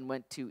fled and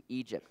went to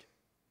Egypt.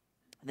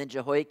 And then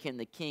Jehoiakim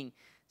the king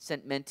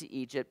sent men to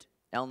Egypt,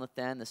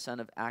 Elnathan the son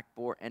of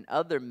Achbor, and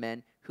other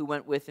men who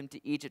went with him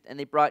to Egypt. And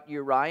they brought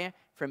Uriah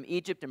from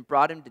Egypt and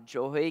brought him to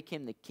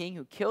Jehoiakim the king,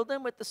 who killed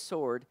him with the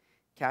sword,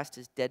 cast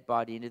his dead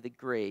body into the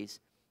graves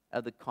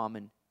of the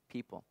common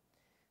people.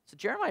 So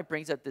Jeremiah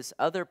brings up this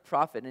other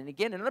prophet, and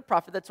again, another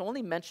prophet that's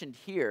only mentioned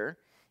here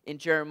in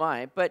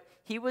Jeremiah, but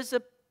he was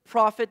a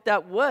prophet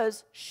that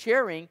was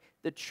sharing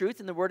the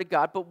truth in the Word of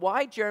God. But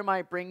why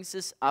Jeremiah brings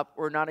this up,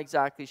 we're not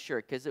exactly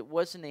sure, because it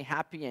wasn't a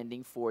happy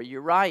ending for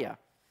Uriah.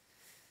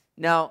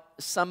 Now,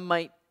 some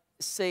might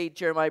say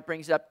Jeremiah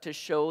brings it up to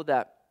show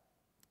that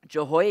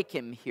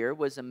Jehoiakim here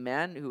was a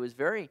man who was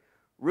very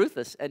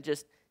ruthless and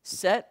just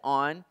set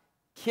on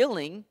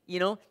killing,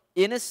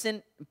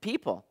 innocent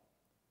people.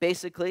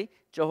 Basically,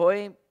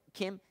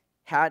 Jehoiakim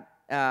had,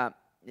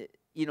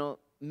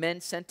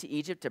 men sent to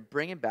Egypt to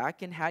bring him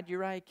back and had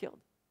Uriah killed.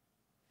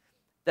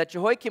 That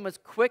Jehoiakim was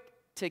quick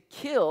to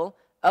kill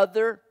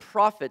other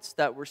prophets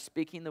that were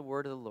speaking the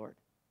word of the Lord.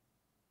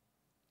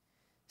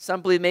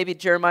 Some believe maybe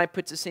Jeremiah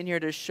puts this in here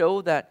to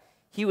show that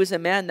he was a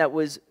man that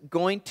was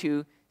going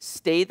to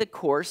stay the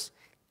course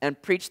and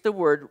preach the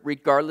word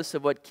regardless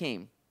of what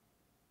came.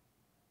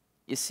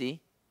 You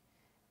see?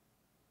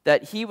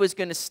 That he was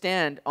going to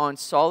stand on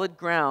solid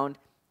ground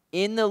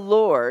in the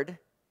Lord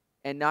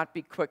and not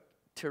be quick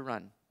to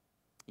run,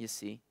 you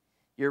see.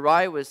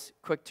 Uriah was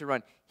quick to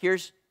run.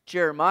 Here's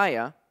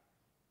Jeremiah,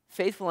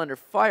 faithful under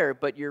fire,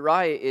 but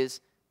Uriah is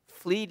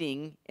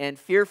fleeting and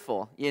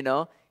fearful,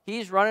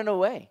 He's running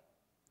away,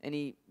 and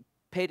he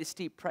paid a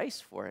steep price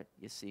for it,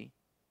 you see.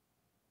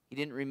 He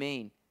didn't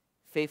remain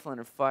faithful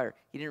under fire.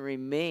 He didn't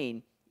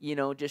remain,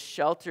 just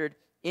sheltered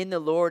in the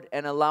Lord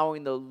and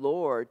allowing the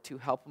Lord to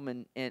help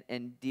him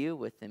and deal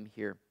with him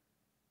here.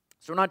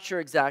 So we're not sure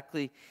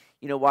exactly,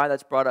 why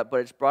that's brought up, but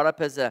it's brought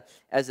up as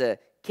a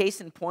case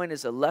in point,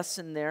 as a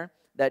lesson there,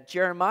 that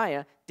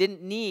Jeremiah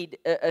didn't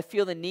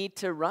feel the need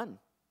to run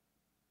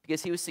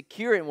because he was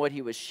secure in what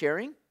he was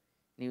sharing, and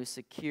he was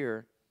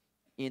secure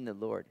in the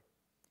Lord.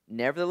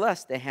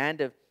 Nevertheless, the hand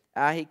of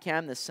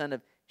Ahikam, the son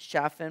of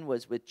Shaphan,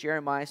 was with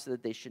Jeremiah so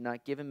that they should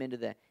not give him into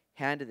the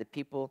hand of the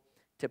people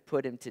to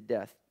put him to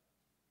death.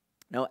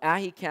 Now,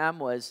 Ahikam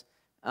was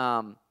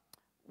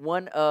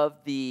one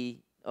of the,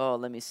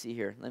 let me see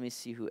here. Let me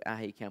see who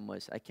Ahikam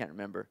was. I can't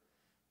remember,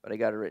 but I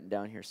got it written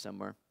down here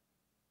somewhere.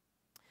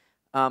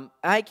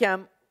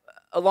 Ahikam,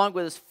 along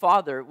with his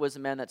father, was a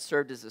man that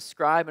served as a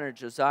scribe under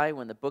Josiah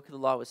when the book of the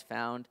law was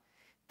found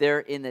there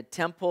in the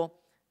temple.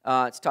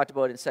 It's talked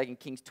about in 2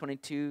 Kings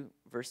 22,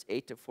 verse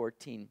 8 to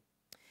 14.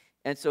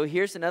 And so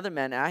here's another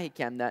man,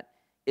 Ahikam, that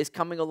is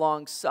coming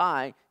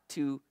alongside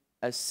to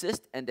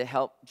assist and to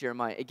help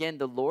Jeremiah. Again,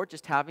 the Lord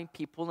just having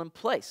people in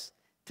place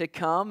to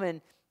come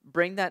and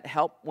bring that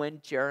help when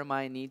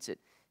Jeremiah needs it.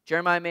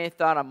 Jeremiah may have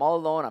thought, I'm all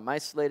alone, I'm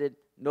isolated,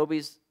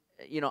 nobody's,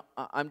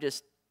 I'm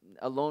just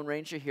a lone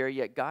ranger here,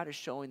 yet God is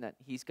showing that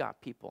he's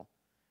got people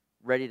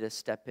ready to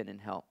step in and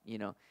help,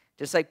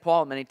 Just like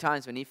Paul, many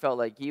times when he felt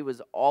like he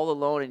was all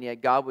alone, and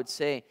yet God would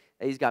say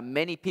that he's got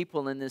many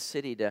people in this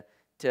city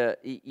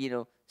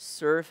to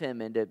serve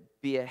him and to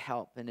be a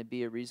help and to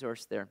be a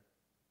resource there.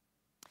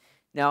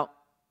 Now,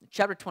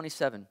 chapter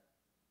 27.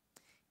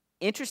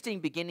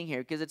 Interesting beginning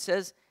here, because it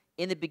says,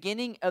 in the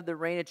beginning of the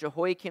reign of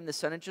Jehoiakim, the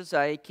son of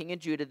Josiah, king of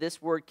Judah,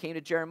 this word came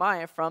to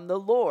Jeremiah from the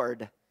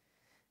Lord.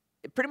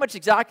 Pretty much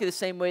exactly the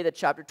same way that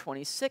chapter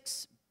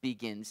 26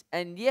 begins.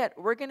 And yet,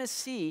 we're going to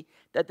see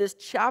that this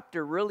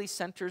chapter really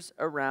centers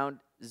around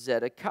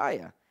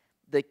Zedekiah,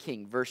 the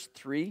king. Verse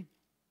 3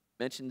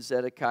 mentions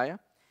Zedekiah,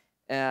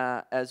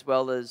 as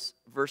well as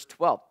verse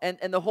 12.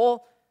 And the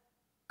whole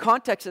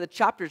context of the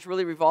chapter is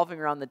really revolving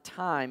around the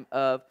time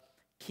of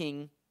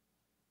King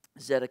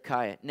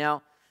Zedekiah.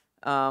 Now,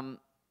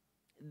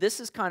 this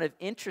is kind of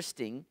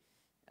interesting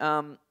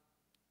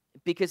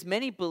because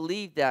many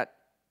believe that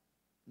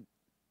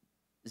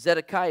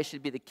Zedekiah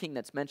should be the king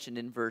that's mentioned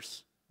in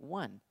verse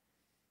 1,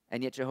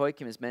 and yet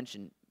Jehoiakim is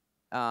mentioned.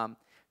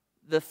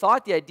 The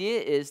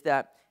idea is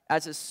that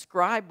as a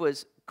scribe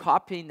was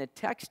copying the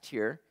text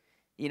here,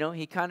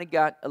 he kind of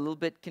got a little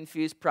bit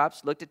confused,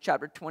 perhaps looked at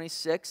chapter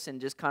 26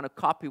 and just kind of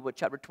copied what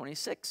chapter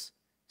 26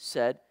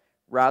 said,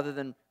 rather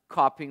than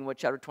copying what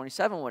chapter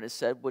 27 would have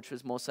said, which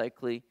was most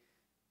likely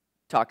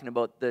talking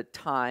about the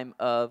time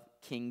of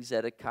King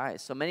Zedekiah.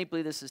 So many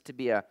believe this is to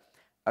be a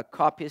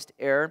copyist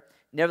error.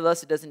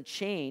 Nevertheless, it doesn't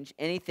change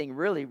anything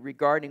really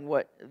regarding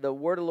what the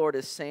word of the Lord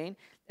is saying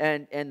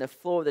and the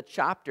flow of the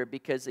chapter,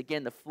 because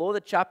again, the flow of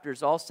the chapter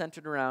is all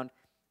centered around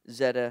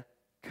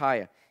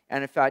Zedekiah.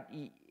 And in fact,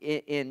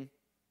 in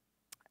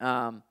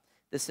the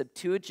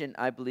Septuagint,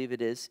 I believe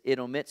it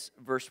omits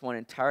verse 1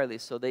 entirely,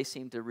 so they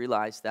seem to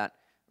realize that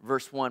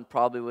verse 1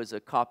 probably was a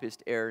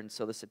copyist error, and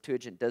so the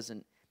Septuagint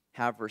doesn't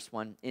have verse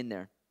 1 in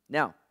there.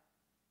 Now,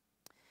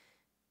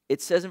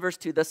 it says in verse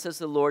 2, thus says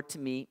the Lord to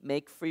me,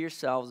 make for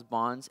yourselves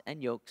bonds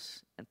and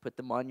yokes, and put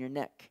them on your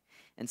neck,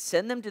 and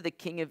send them to the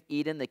king of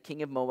Edom, the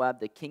king of Moab,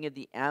 the king of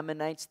the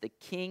Ammonites, the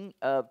king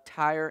of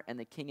Tyre, and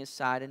the king of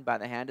Sidon, by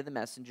the hand of the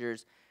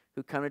messengers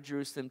who come to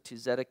Jerusalem, to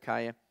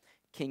Zedekiah,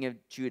 king of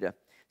Judah.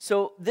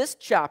 So this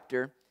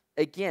chapter,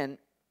 again,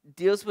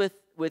 deals with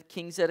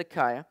King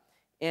Zedekiah.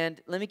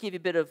 And let me give you a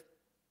bit of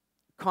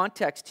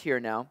context here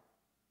now.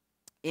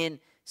 In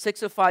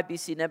 605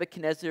 BC,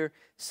 Nebuchadnezzar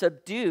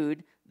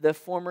subdued the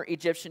former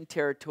Egyptian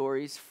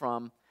territories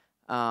from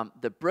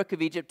the brook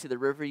of Egypt to the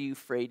river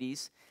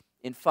Euphrates.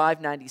 In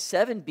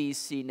 597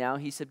 BC now,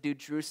 he subdued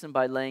Jerusalem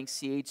by laying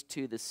siege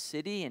to the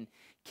city. And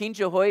King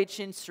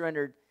Jehoiachin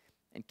surrendered,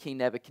 and King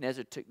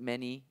Nebuchadnezzar took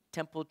many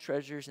temple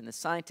treasures, and the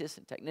scientists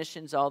and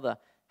technicians, all the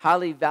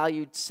highly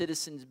valued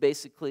citizens,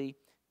 basically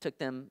took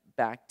them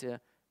back to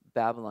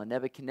Babylon.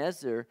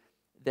 Nebuchadnezzar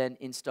then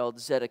installed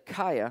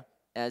Zedekiah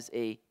as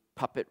a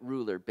puppet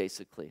ruler,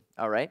 basically.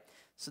 All right?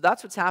 So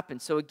that's what's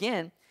happened. So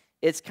again,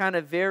 it's kind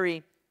of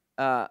very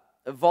a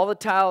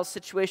volatile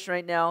situation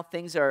right now.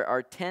 Things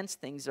are tense.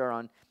 Things are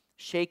on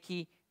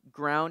shaky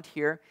ground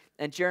here.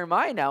 And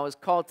Jeremiah now is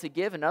called to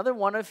give another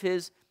one of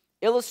his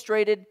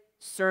illustrated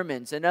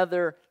sermons,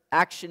 another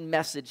action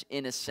message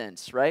in a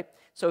sense, right?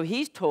 So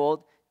he's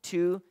told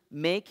to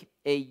make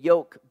a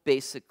yoke,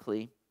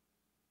 basically,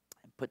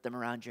 and put them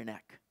around your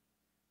neck.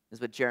 This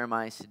is what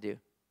Jeremiah used to do.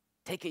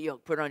 Take a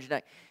yoke, put it around your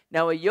neck.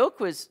 Now, a yoke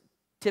was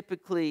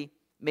typically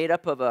made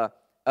up of a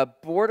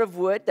board of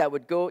wood that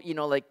would go,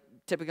 like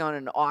typically on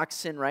an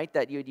oxen, right,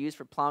 that you would use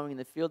for plowing in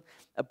the field.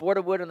 A board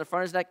of wood on the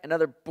front of his neck,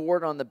 another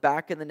board on the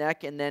back of the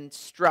neck, and then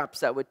straps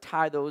that would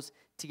tie those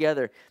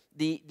together.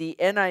 The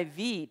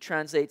NIV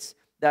translates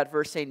that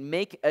verse saying,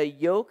 make a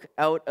yoke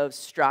out of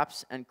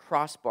straps and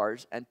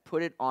crossbars and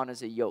put it on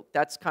as a yoke.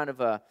 That's kind of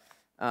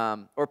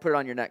or put it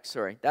on your neck,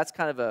 sorry. That's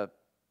kind of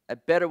a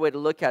better way to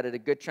look at it, a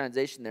good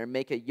translation there.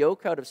 Make a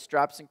yoke out of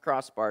straps and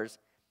crossbars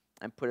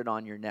and put it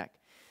on your neck.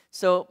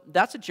 So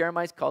that's what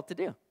Jeremiah's called to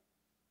do.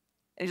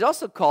 And he's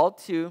also called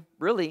to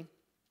really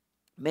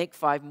make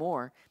 5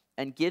 more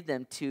and give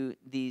them to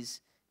these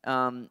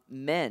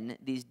men,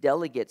 these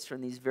delegates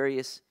from these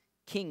various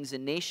kings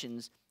and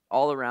nations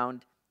all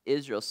around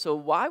Israel. So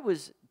why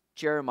was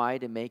Jeremiah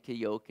to make a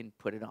yoke and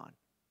put it on?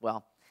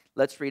 Well,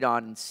 let's read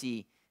on and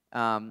see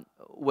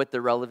what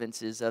the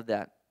relevance is of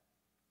that.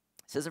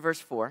 It says in verse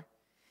 4,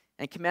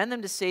 and command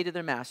them to say to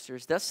their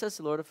masters, thus says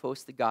the Lord of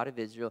hosts, the God of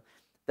Israel,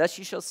 thus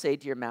you shall say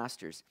to your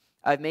masters,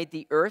 I have made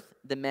the earth,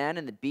 the man,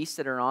 and the beasts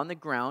that are on the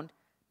ground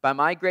by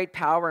my great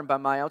power and by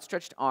my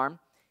outstretched arm,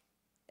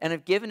 and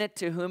have given it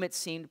to whom it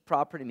seemed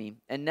proper to me.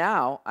 And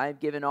now I have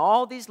given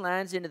all these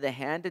lands into the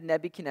hand of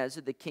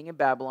Nebuchadnezzar, the king of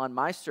Babylon,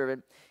 my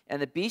servant,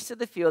 and the beasts of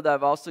the field I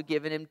have also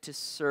given him to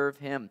serve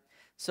him.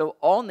 So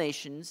all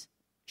nations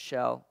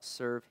shall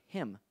serve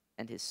him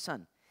and his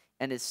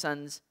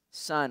son's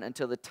son,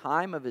 until the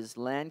time of his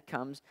land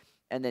comes.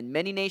 And then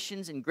many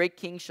nations and great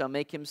kings shall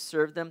make him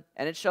serve them.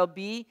 And it shall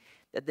be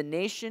that the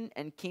nation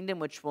and kingdom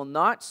which will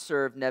not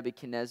serve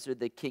Nebuchadnezzar,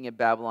 the king of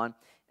Babylon,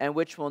 and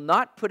which will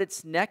not put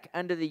its neck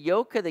under the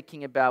yoke of the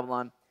king of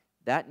Babylon,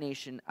 that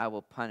nation I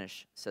will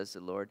punish, says the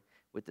Lord,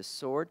 with the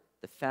sword,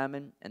 the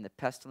famine, and the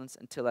pestilence,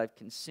 until I've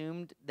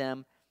consumed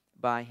them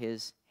by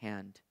his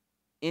hand.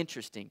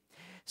 Interesting.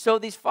 So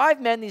these 5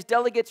 men, these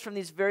delegates from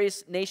these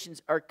various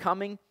nations are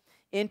coming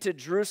into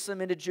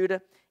Jerusalem, into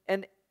Judah.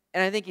 And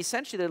I think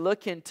essentially they're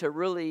looking to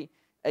really,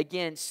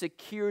 again,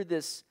 secure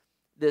this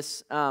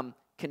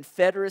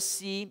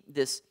confederacy,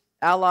 this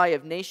ally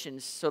of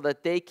nations, so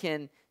that they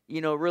can,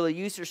 really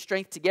use their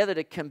strength together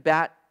to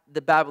combat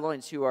the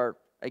Babylonians, who are,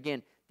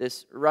 again,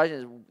 this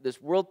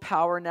world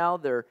power now.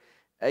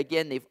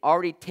 They've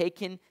already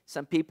taken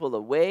some people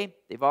away.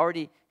 They've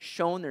already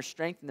shown their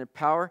strength and their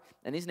power.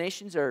 And these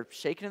nations are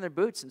shaking in their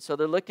boots. And so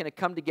they're looking to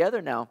come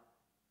together now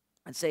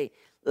and say,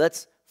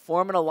 let's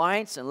form an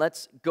alliance and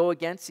let's go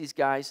against these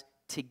guys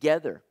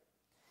together.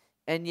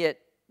 And yet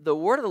the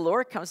word of the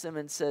Lord comes to them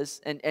and says,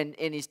 and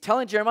he's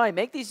telling Jeremiah,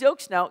 make these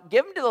yokes now,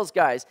 give them to those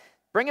guys.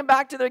 Bring them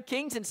back to their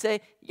kings and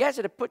say, you guys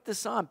are to put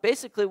this on.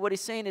 Basically what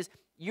he's saying is,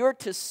 you're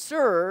to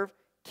serve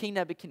King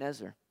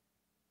Nebuchadnezzar.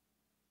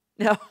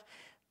 Now,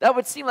 that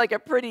would seem like a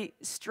pretty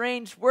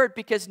strange word,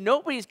 because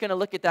nobody's going to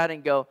look at that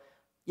and go,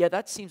 yeah,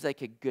 that seems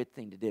like a good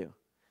thing to do.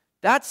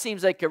 That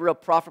seems like a real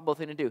profitable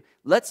thing to do.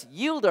 Let's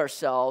yield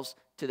ourselves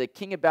to the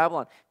king of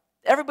Babylon.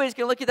 Everybody's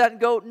going to look at that and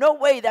go, no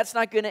way, that's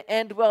not going to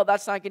end well.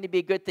 That's not going to be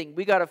a good thing.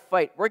 We got to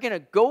fight. We're going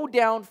to go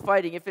down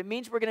fighting. If it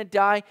means we're going to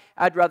die,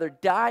 I'd rather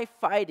die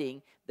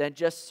fighting than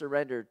just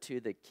surrender to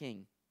the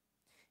king.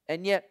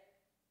 And yet,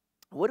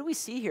 what do we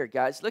see here,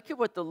 guys? Look at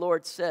what the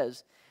Lord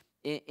says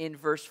in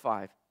verse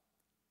 5.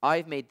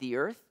 I've made the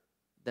earth,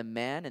 the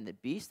man, and the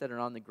beast that are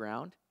on the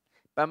ground,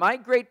 by my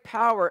great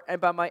power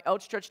and by my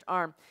outstretched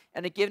arm,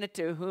 and have given it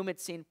to whom it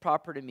seemed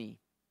proper to me.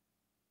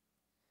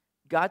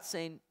 God's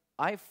saying,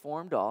 I've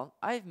formed all,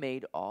 I've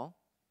made all,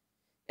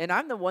 and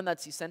I'm the one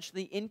that's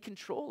essentially in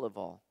control of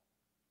all.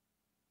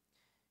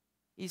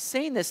 He's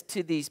saying this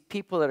to these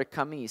people that are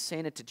coming. He's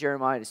saying it to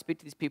Jeremiah to speak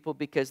to these people,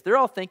 because they're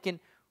all thinking,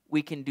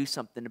 we can do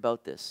something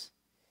about this.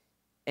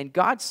 And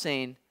God's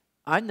saying,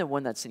 I'm the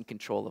one that's in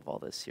control of all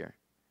this here.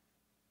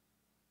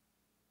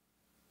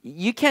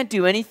 You can't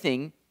do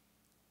anything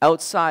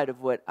outside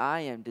of what I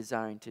am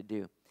desiring to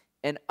do.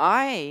 And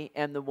I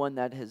am the one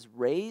that has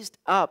raised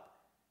up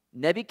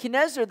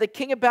Nebuchadnezzar, the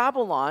king of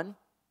Babylon,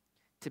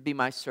 to be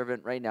my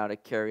servant right now to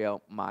carry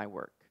out my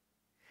work.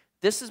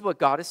 This is what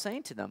God is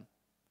saying to them.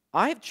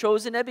 I have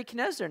chosen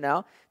Nebuchadnezzar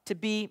now to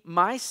be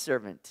my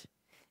servant.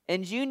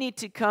 And you need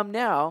to come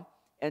now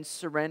and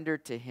surrender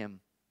to him.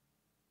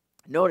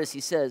 Notice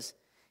he says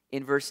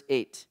in verse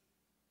 8,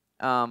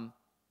 and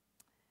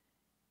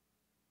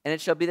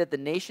it shall be that the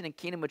nation and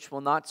kingdom which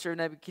will not serve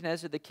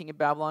Nebuchadnezzar, the king of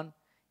Babylon,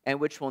 and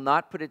which will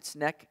not put its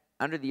neck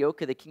under the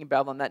yoke of the king of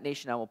Babylon, that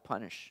nation I will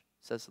punish,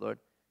 says the Lord.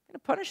 I'm going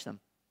to punish them.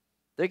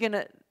 They're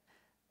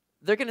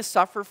going to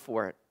suffer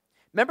for it.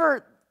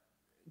 Remember,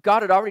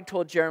 God had already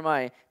told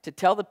Jeremiah to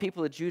tell the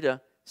people of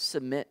Judah,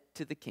 submit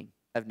to the king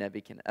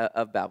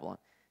of Babylon.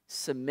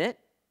 Submit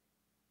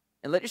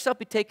and let yourself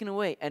be taken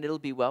away, and it'll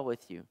be well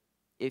with you.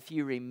 If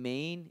you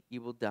remain,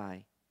 you will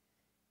die.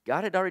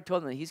 God had already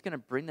told them that he's going to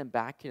bring them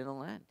back into the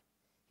land.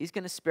 He's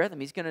going to spare them.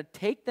 He's going to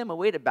take them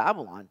away to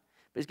Babylon,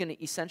 but he's going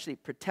to essentially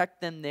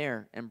protect them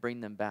there and bring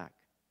them back.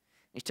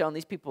 He's telling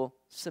these people,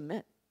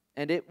 submit,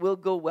 and it will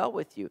go well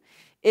with you.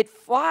 It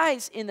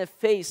flies in the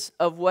face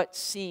of what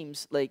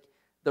seems like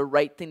the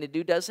right thing to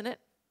do, doesn't it?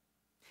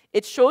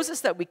 It shows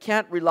us that we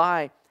can't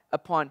rely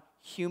upon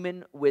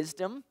human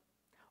wisdom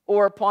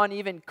or upon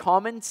even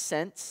common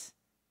sense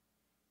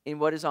in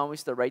what is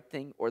always the right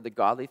thing or the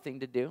godly thing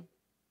to do.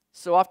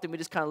 So often we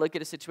just kind of look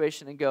at a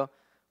situation and go,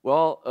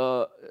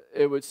 well,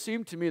 it would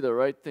seem to me the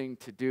right thing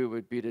to do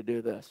would be to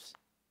do this.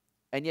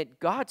 And yet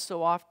God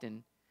so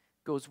often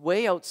goes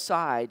way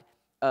outside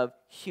of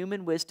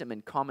human wisdom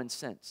and common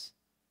sense.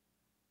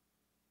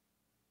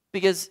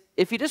 Because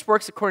if he just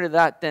works according to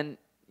that, then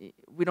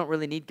we don't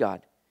really need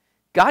God.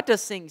 God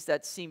does things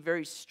that seem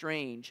very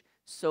strange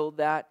so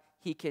that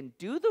he can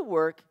do the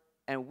work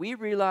and we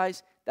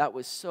realize that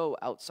was so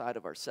outside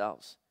of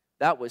ourselves.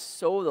 That was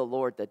so the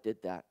Lord that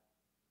did that.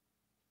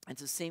 And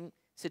it's the same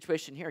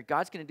situation here.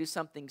 God's going to do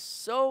something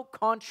so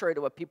contrary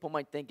to what people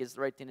might think is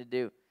the right thing to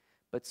do,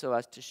 but so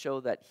as to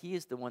show that he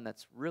is the one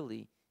that's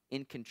really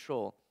in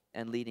control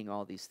and leading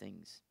all these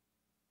things.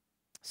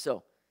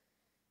 So,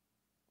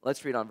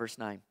 let's read on verse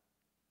 9.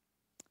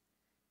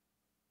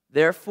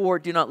 Therefore,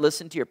 do not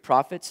listen to your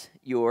prophets,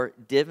 your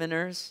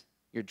diviners,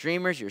 your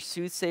dreamers, your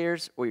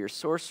soothsayers, or your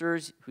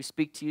sorcerers who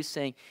speak to you,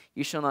 saying,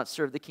 you shall not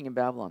serve the king of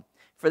Babylon.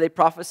 For they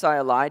prophesy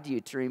a lie to you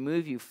to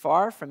remove you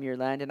far from your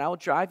land, and I will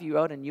drive you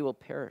out, and you will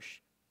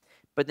perish.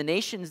 But the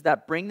nations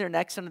that bring their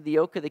necks under the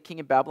yoke of the king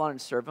of Babylon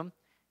and serve him,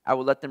 I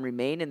will let them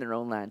remain in their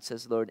own land,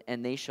 says the Lord,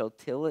 and they shall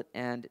till it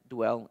and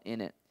dwell in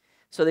it.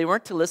 So they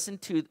weren't to listen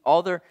to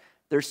all their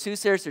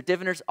soothsayers, their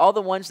diviners, all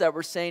the ones that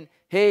were saying,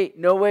 hey,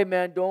 no way,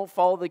 man, don't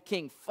follow the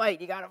king.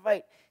 Fight, you got to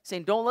fight.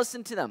 Saying, don't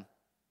listen to them.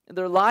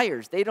 They're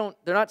liars. They're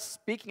not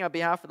speaking on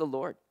behalf of the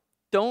Lord.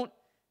 Don't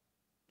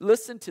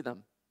listen to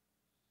them.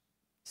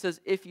 It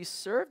says, if you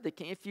serve the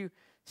king, if you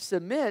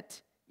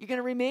submit, you're going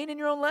to remain in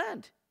your own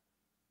land.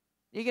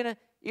 You're going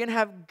to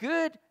have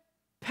good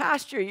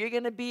pasture. You're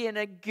going to be in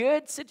a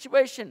good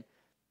situation.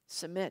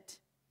 Submit.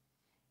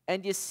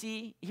 And you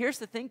see, here's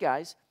the thing,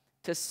 guys.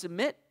 To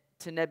submit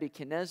to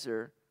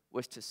Nebuchadnezzar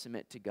was to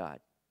submit to God.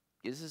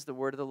 This is the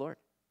word of the Lord.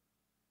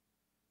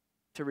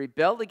 To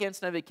rebel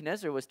against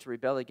Nebuchadnezzar was to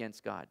rebel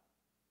against God.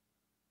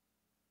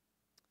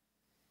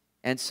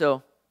 And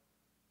so,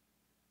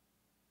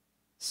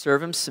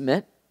 serve him,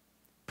 submit,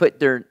 put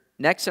their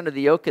necks under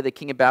the yoke of the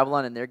king of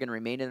Babylon, and they're going to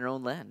remain in their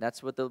own land.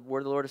 That's what the word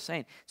of the Lord is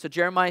saying. So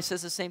Jeremiah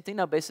says the same thing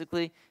now,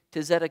 basically,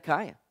 to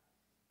Zedekiah.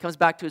 Comes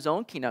back to his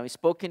own king now. He's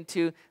spoken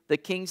to the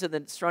kings of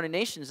the surrounding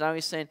nations. Now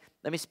he's saying,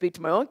 let me speak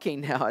to my own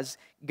king now as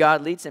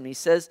God leads him. He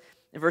says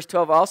in verse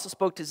 12, I also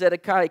spoke to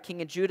Zedekiah,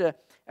 king of Judah,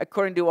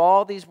 according to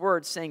all these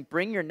words, saying,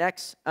 bring your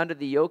necks under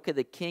the yoke of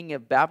the king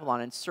of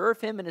Babylon and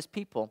serve him and his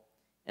people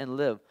and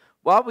live.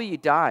 Why will you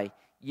die,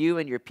 you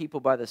and your people,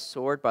 by the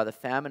sword, by the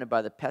famine, and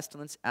by the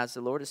pestilence, as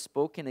the Lord has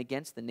spoken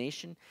against the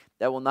nation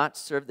that will not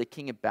serve the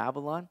king of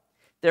Babylon?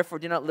 Therefore,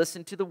 do not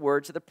listen to the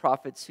words of the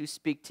prophets who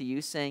speak to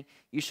you, saying,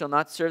 you shall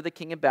not serve the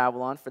king of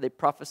Babylon, for they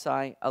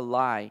prophesy a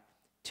lie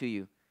to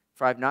you.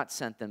 For I have not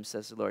sent them,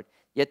 says the Lord.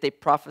 Yet they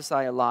prophesy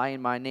a lie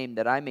in my name,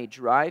 that I may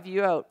drive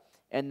you out,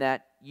 and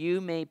that you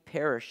may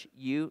perish,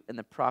 you and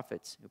the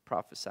prophets who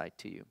prophesy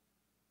to you.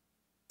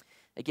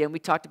 Again, we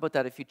talked about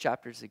that a few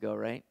chapters ago,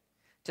 right?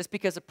 Just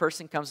because a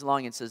person comes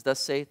along and says, thus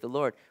saith the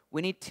Lord,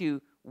 we need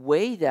to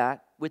weigh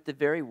that with the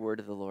very word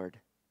of the Lord.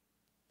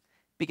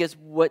 Because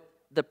what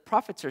the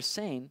prophets are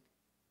saying,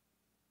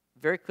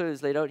 very clearly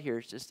is laid out here,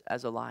 is just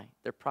as a lie.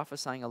 They're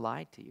prophesying a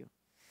lie to you.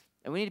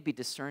 And we need to be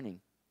discerning.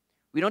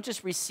 We don't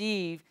just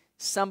receive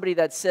somebody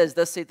that says,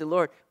 thus saith the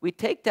Lord. We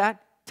take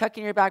that, tuck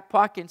in your back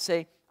pocket and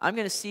say, I'm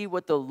going to see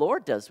what the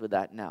Lord does with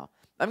that now.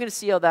 I'm going to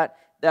see how that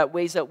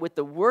weighs out with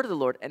the word of the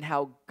Lord and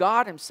how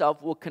God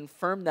himself will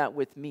confirm that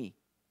with me.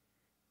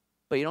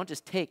 But you don't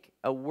just take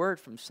a word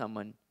from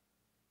someone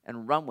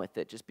and run with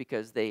it just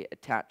because they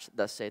attach,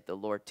 thus saith the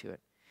Lord, to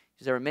it.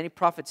 Because there were many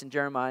prophets in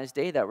Jeremiah's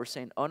day that were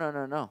saying, oh,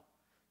 no.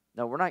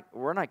 No,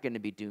 we're not going to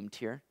be doomed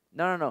here.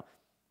 No.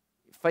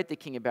 Fight the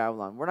king of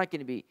Babylon. We're not going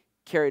to be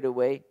carried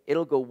away.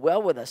 It'll go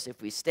well with us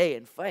if we stay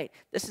and fight.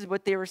 This is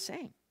what they were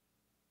saying.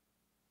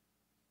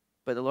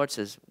 But the Lord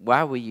says,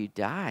 why will you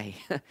die?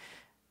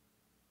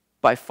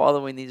 By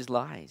following these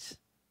lies.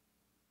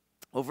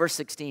 Well, verse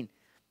 16.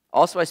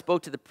 Also I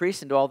spoke to the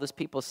priests and to all this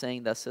people,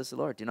 saying, thus says the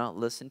Lord, do not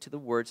listen to the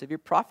words of your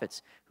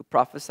prophets, who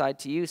prophesied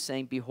to you,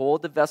 saying,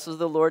 behold, the vessels of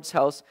the Lord's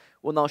house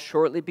will now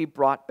shortly be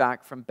brought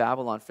back from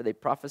Babylon, for they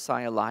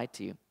prophesy a lie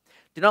to you.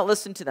 Do not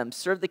listen to them.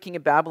 Serve the king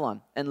of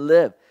Babylon and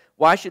live.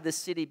 Why should the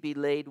city be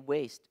laid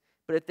waste?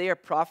 But if they are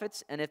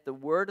prophets, and if the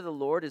word of the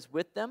Lord is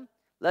with them,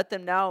 let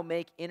them now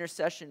make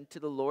intercession to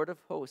the Lord of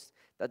hosts,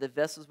 that the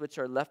vessels which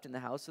are left in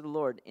the house of the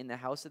Lord, in the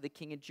house of the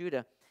king of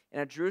Judah,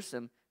 and at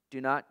Jerusalem, do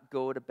not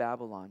go to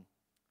Babylon.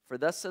 For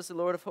thus says the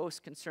Lord of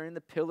hosts, concerning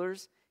the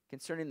pillars,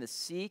 concerning the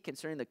sea,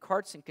 concerning the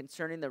carts, and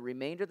concerning the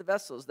remainder of the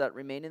vessels that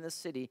remain in the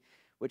city,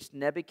 which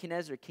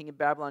Nebuchadnezzar, king of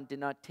Babylon, did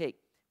not take,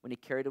 when he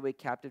carried away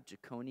captive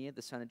Jeconiah,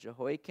 the son of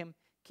Jehoiakim,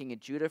 king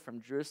of Judah,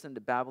 from Jerusalem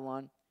to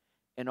Babylon,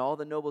 and all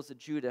the nobles of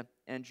Judah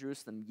and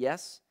Jerusalem.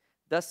 Yes,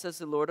 thus says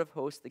the Lord of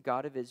hosts, the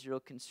God of Israel,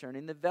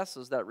 concerning the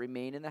vessels that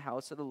remain in the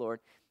house of the Lord,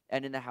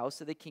 and in the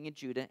house of the king of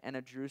Judah and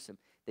of Jerusalem.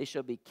 They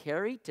shall be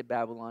carried to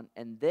Babylon,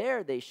 and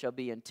there they shall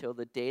be until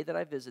the day that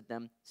I visit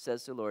them,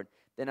 says the Lord.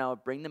 Then I will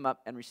bring them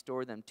up and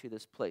restore them to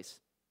this place.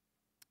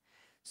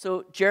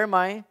 So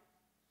Jeremiah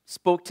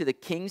spoke to the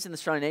kings in the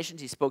surrounding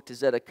nations. He spoke to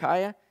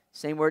Zedekiah,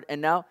 same word.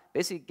 And now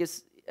basically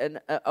gives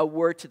a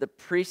word to the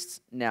priests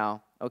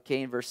now,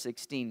 okay, in verse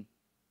 16.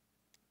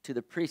 To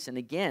the priests. And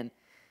again,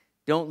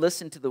 don't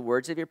listen to the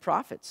words of your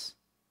prophets.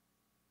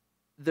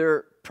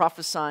 They're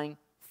prophesying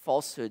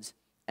falsehoods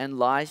and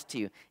lies to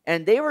you.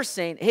 And they were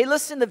saying, hey,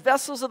 listen, the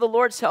vessels of the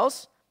Lord's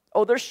house,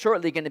 oh, they're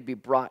shortly going to be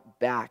brought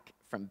back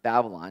from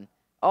Babylon.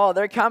 Oh,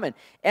 they're coming.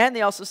 And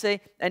they also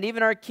say, and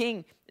even our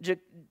king,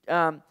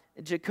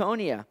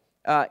 Jeconiah,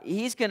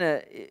 he's going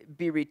to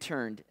be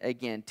returned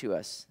again to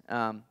us.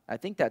 I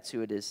think that's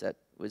who it is that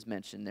was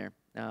mentioned there.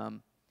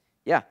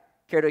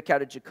 Carried away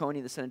captive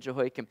Jeconiah, the son of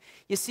Jehoiakim.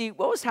 You see,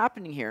 what was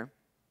happening here,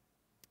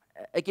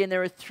 again, there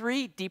were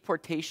 3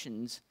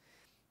 deportations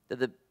that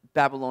the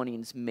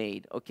Babylonians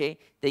made, okay?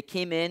 They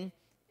came in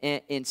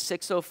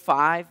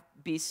 605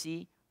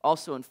 BC,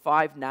 also in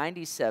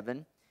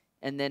 597,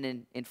 and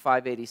then in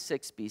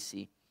 586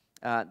 BC.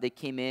 They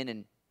came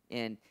in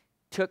and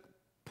took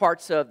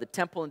parts of the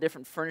temple and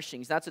different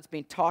furnishings. That's what's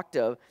being talked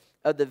of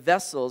the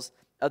vessels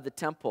of the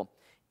temple.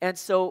 And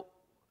so,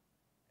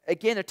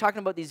 again, they're talking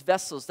about these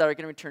vessels that are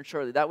going to return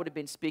shortly. That would have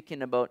been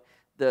speaking about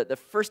the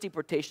first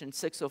deportation in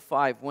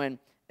 605 when,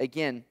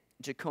 again,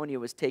 Jeconiah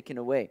was taken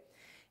away.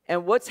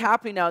 And what's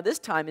happening now this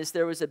time is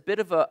there was a bit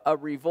of a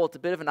revolt, a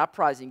bit of an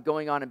uprising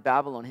going on in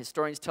Babylon.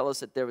 Historians tell us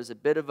that there was a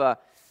bit of a,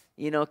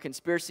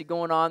 conspiracy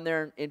going on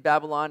there in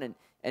Babylon,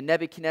 and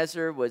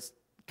Nebuchadnezzar was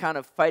kind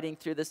of fighting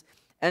through this.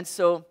 And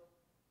so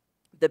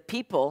the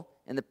people,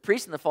 and the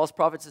priests and the false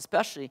prophets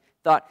especially,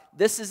 thought,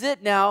 this is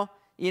it now.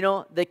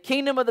 The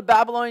kingdom of the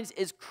Babylonians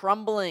is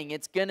crumbling.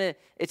 It's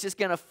just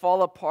gonna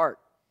fall apart.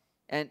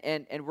 And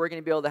we're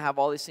going to be able to have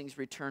all these things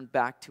returned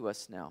back to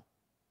us now.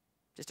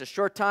 Just a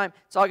short time,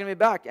 it's all going to be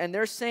back. And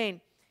they're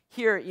saying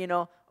here,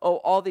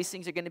 all these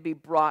things are going to be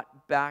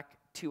brought back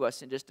to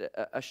us in just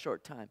a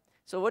short time.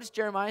 So what is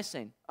Jeremiah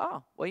saying?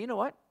 Oh, well, you know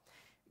what?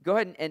 Go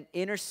ahead and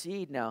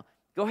intercede now.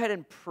 Go ahead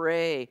and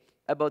pray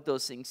about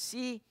those things.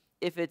 See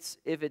if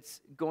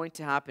it's going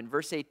to happen.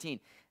 Verse 18,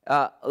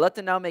 let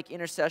them now make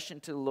intercession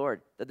to the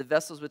Lord, that the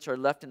vessels which are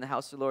left in the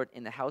house of the Lord,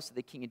 in the house of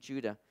the king of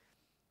Judah,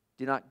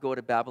 do not go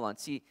to Babylon.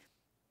 See,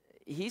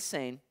 he's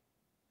saying,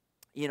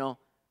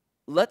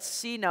 let's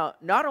see now,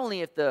 not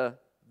only if the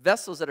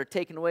vessels that are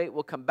taken away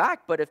will come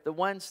back, but if the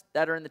ones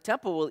that are in the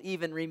temple will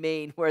even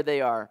remain where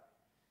they are.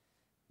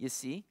 You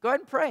see? Go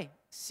ahead and pray.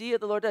 See what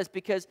the Lord does.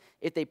 Because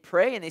if they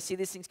pray and they see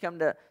these things come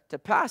to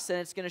pass, then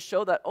it's going to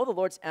show that, the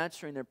Lord's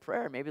answering their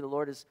prayer. Maybe the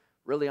Lord is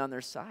really on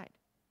their side.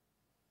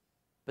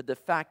 But the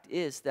fact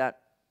is that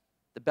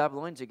the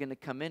Babylonians are going to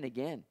come in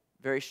again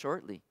very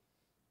shortly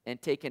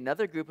and take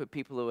another group of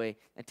people away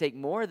and take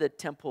more of the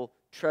temple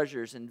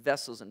treasures and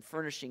vessels and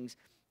furnishings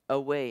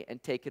away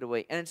and take it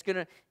away. And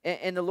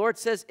and the Lord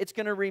says it's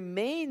going to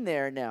remain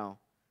there now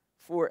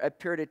for a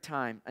period of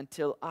time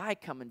until I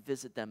come and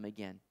visit them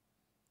again.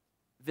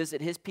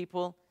 Visit his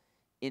people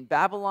in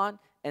Babylon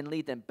and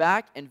lead them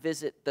back, and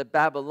visit the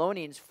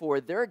Babylonians for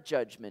their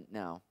judgment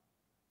now,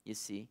 you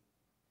see.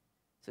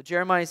 So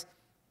Jeremiah's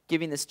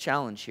giving this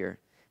challenge here.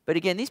 But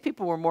again, these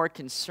people were more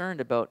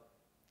concerned about,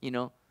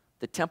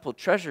 the temple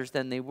treasures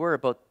than they were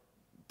about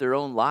their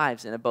own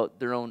lives and about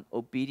their own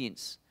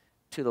obedience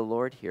to the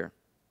Lord here.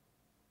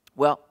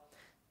 Well,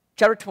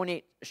 chapter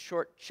 28, a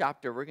short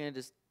chapter. We're going to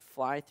just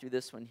fly through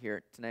this one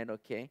here tonight,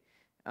 okay?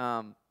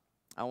 I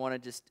want to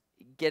just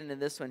get into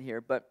this one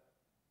here. But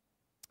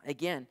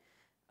again,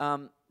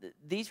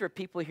 these were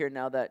people here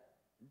now that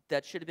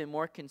should have been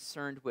more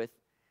concerned with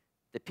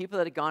the people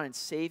that had gone and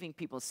saving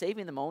people,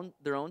 saving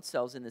their own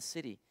selves in the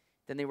city,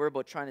 than they were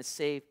about trying to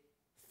save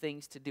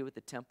things to do with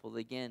the temple.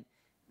 Again,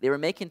 they were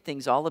making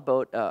things all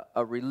about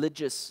a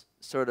religious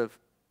sort of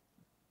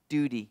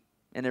duty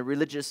and a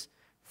religious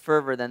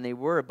fervor than they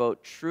were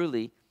about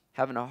truly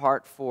having a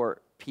heart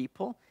for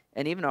people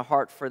and even a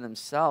heart for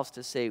themselves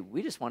to say,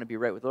 we just want to be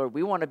right with the Lord.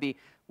 We want to be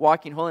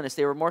walking holiness.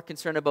 They were more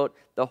concerned about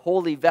the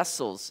holy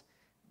vessels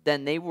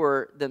than they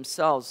were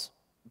themselves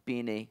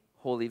being a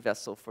holy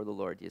vessel for the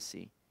Lord, you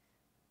see.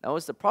 That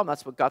was the problem.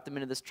 That's what got them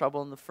into this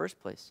trouble in the first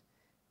place,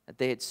 that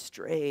they had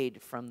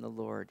strayed from the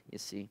Lord, you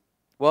see.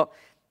 Well,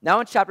 now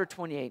in chapter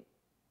 28,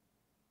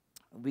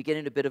 we get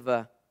into a bit of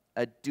a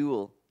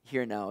duel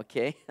here now,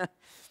 okay?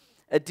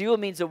 A duel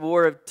means a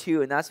war of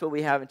two, and that's what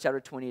we have in chapter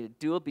 28, a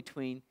duel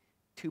between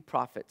two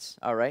prophets,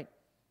 all right?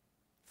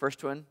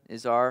 First one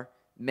is our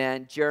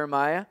man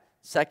Jeremiah.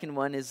 Second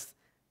one is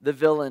the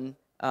villain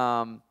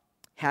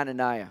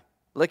Hananiah.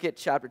 Look at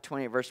chapter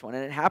 28, verse 1.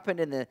 And it happened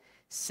in the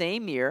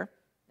same year,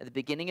 at the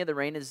beginning of the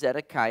reign of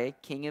Zedekiah,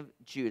 king of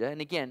Judah. And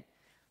again,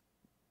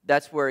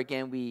 that's where,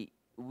 again,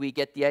 we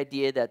get the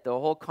idea that the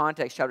whole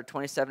context, chapter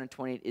 27 and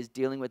 28, is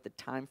dealing with the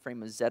time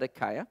frame of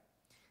Zedekiah.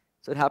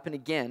 So it happened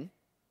again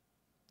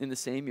in the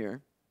same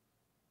year,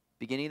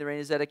 beginning of the reign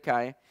of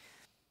Zedekiah,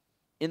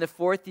 in the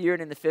 4th year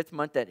and in the 5th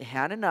month, that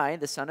Hananiah,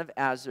 the son of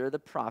Azur, the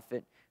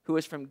prophet, who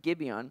was from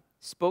Gibeon,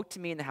 spoke to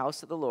me in the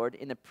house of the Lord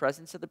in the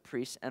presence of the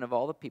priests and of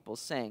all the people,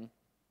 saying,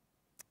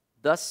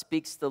 Thus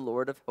speaks the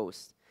Lord of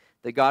hosts,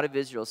 the God of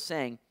Israel,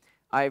 saying,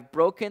 I have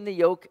broken the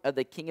yoke of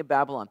the king of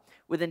Babylon.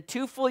 Within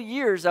 2 full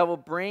years I will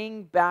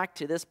bring back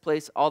to this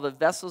place all the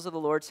vessels of the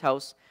Lord's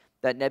house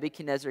that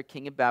Nebuchadnezzar,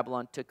 king of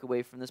Babylon, took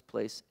away from this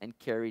place and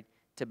carried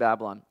to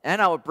Babylon.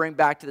 And I will bring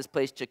back to this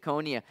place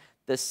Jeconiah,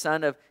 the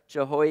son of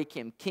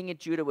Jehoiakim, king of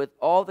Judah, with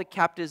all the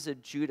captives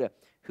of Judah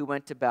who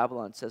went to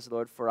Babylon, says the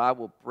Lord, for I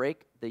will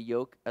break the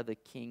yoke of the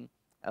king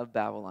of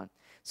Babylon.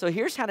 So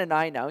here's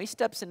Hananiah now. He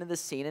steps into the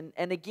scene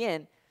and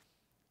again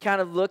kind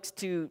of looks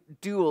to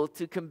duel,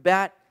 to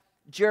combat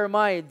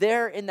Jeremiah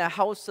there in the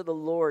house of the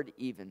Lord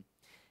even.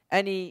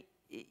 And he,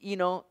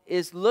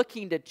 is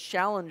looking to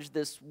challenge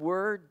this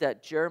word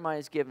that Jeremiah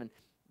has given,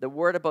 the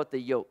word about the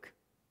yoke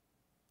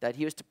that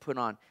he was to put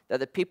on,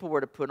 that the people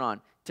were to put on,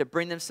 to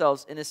bring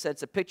themselves, in a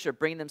sense, a picture of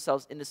bringing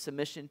themselves into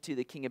submission to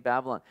the king of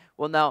Babylon.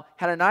 Well, now,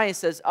 Hananiah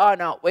says,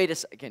 no, wait a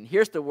second.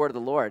 Here's the word of the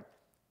Lord.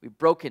 We've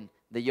broken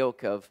the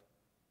yoke of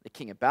the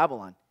king of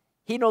Babylon.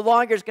 He no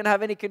longer is going to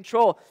have any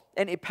control,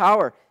 any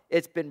power.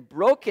 It's been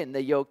broken,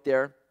 the yoke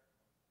there,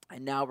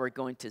 and now we're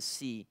going to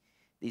see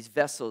these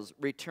vessels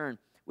return.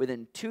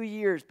 Within 2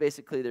 years,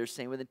 basically, they're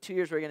saying, within 2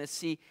 years, we're going to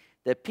see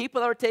the people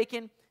that were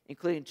taken,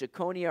 including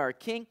Jeconiah, our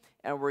king,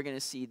 and we're going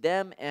to see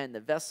them and the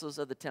vessels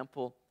of the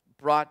temple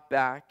brought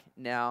back.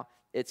 Now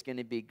it's going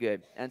to be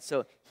good. And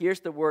so here's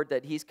the word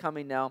that he's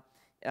coming now,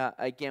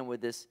 again,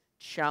 with this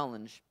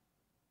challenge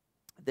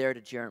there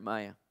to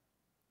Jeremiah.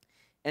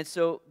 And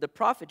so the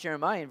prophet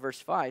Jeremiah in verse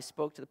 5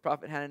 spoke to the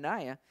prophet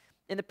Hananiah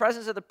in the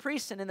presence of the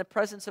priests and in the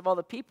presence of all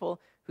the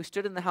people who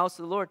stood in the house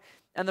of the Lord.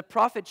 And the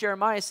prophet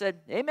Jeremiah said,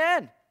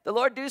 Amen. The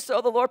Lord do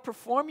so. The Lord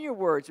perform your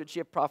words which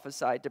you have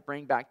prophesied to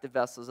bring back the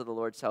vessels of the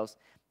Lord's house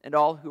and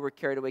all who were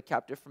carried away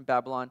captive from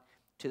Babylon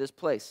to this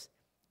place.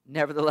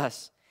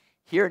 Nevertheless,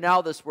 Hear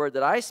now this word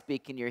that I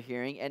speak in your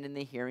hearing and in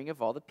the hearing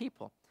of all the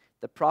people.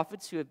 The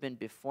prophets who have been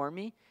before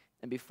me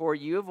and before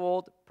you of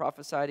old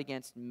prophesied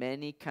against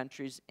many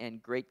countries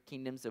and great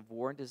kingdoms of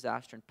war and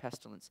disaster and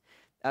pestilence.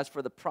 As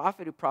for the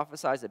prophet who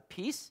prophesies of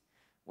peace,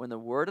 when the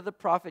word of the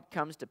prophet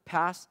comes to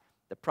pass,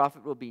 the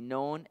prophet will be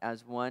known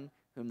as one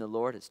whom the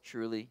Lord has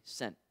truly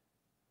sent.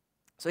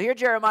 So here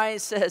Jeremiah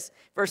says,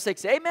 verse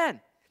 6,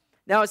 amen.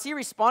 Now, is he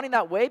responding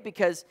that way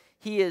because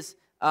he is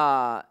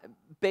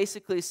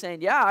basically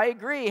saying, yeah, I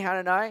agree,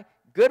 Hananiah,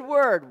 good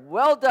word,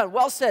 well done,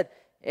 well said,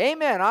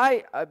 amen,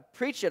 I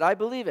preach it, I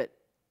believe it.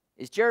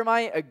 Is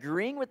Jeremiah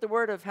agreeing with the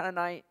word of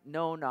Hananiah?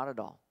 No, not at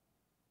all.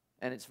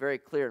 And it's very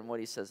clear in what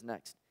he says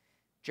next.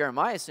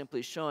 Jeremiah is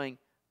simply showing,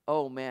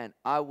 oh man,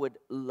 I would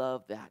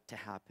love that to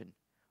happen.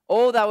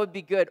 Oh, that would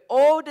be good.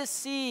 Oh, to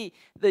see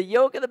the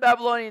yoke of the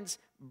Babylonians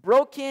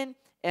broken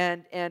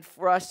and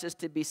for us just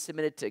to be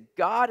submitted to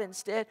God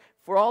instead,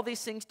 for all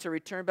these things to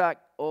return back,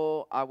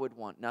 oh, I would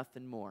want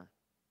nothing more.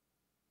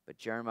 But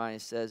Jeremiah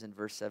says in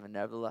verse 7,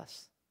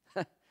 nevertheless,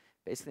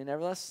 basically,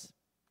 nevertheless,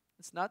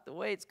 it's not the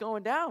way it's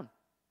going down.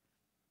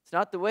 It's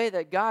not the way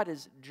that God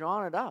has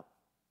drawn it up,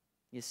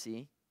 you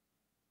see.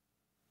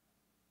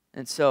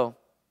 And so,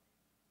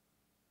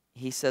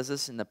 he says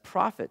this in the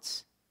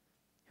prophets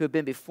who have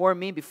been before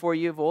me, before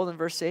you of old, in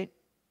verse 8,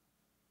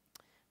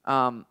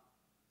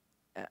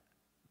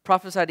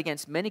 prophesied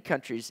against many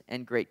countries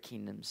and great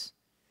kingdoms.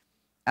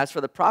 As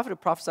for the prophet who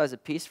prophesies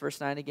of peace,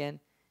 verse 9 again,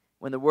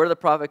 when the word of the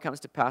prophet comes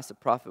to pass, the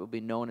prophet will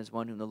be known as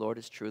one whom the Lord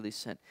has truly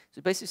sent.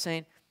 So basically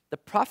saying, the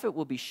prophet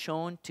will be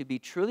shown to be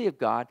truly of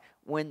God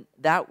when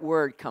that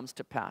word comes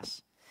to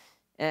pass.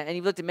 And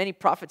you've looked at many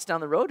prophets down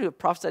the road who have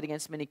prophesied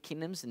against many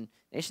kingdoms and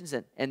nations,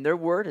 and their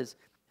word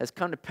has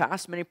come to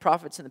pass. Many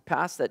prophets in the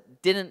past that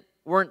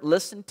weren't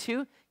listened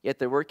to, yet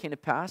their word came to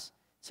pass,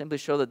 simply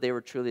show that they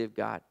were truly of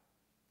God.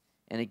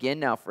 And again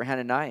now for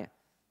Hananiah,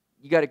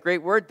 you got a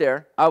great word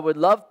there. I would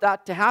love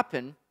that to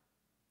happen,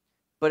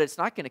 but it's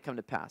not going to come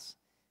to pass.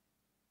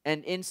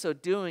 And in so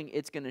doing,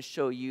 it's going to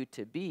show you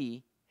to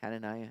be,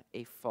 Hananiah,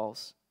 a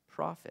false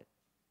prophet.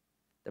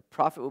 The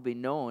prophet will be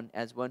known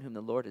as one whom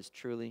the Lord has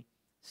truly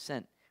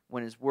sent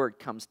when his word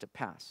comes to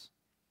pass.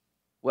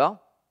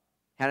 Well,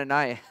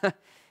 Hananiah,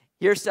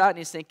 you're sad and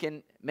he's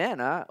thinking, man,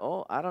 I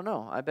don't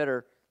know. I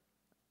better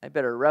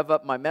rev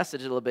up my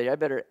message a little bit. I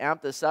better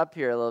amp this up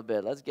here a little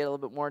bit. Let's get a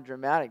little bit more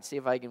dramatic, see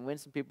if I can win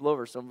some people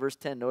over. So in verse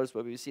 10, notice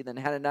what we see. Then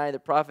Hananiah the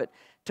prophet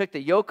took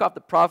the yoke off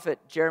the prophet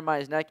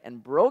Jeremiah's neck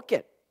and broke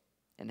it.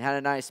 And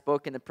Hananiah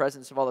spoke in the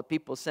presence of all the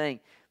people, saying,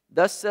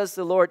 thus says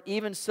the Lord,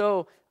 even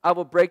so I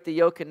will break the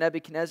yoke of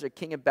Nebuchadnezzar,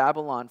 king of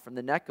Babylon, from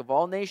the neck of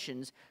all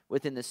nations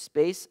within the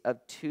space of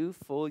 2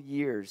 full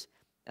years.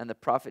 And the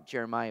prophet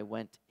Jeremiah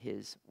went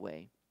his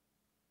way.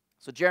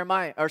 So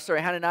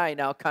Hananiah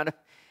now kind of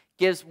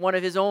gives one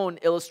of his own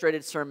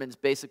illustrated sermons,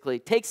 basically.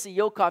 Takes the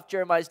yoke off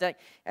Jeremiah's neck,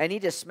 and he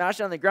just smashed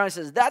it on the ground and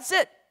says, that's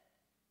it.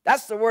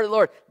 That's the word of the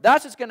Lord.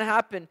 That's what's going to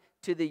happen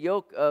to the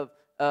yoke of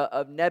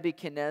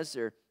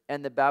Nebuchadnezzar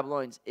and the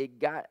Babylonians.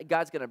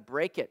 God's going to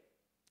break it.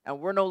 And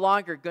we're no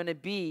longer going to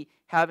be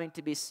having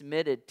to be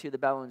submitted to the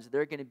Babylonians.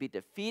 They're going to be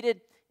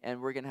defeated,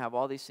 and we're going to have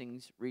all these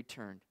things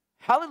returned.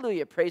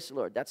 Hallelujah, praise the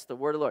Lord. That's the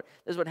word of the Lord.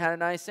 This is what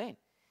Hananiah is saying.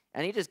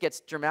 And he just gets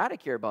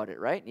dramatic here about it,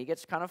 right? And he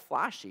gets kind of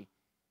flashy,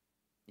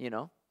 you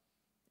know.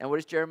 And what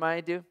does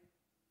Jeremiah do?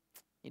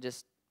 He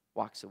just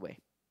walks away,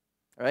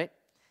 right?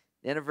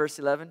 The end of verse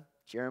 11,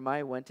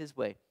 Jeremiah went his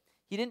way.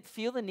 He didn't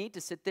feel the need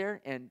to sit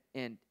there and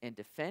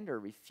defend or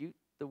refute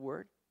the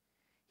word.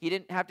 He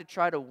didn't have to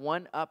try to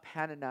one-up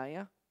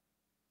Hananiah.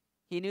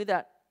 He knew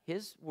that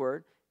his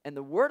word and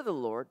the word of the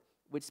Lord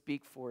would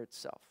speak for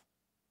itself.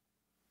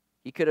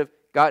 He could have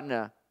gotten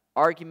an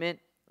argument,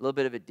 a little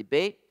bit of a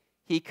debate.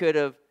 He could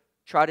have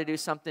tried to do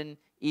something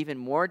even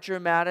more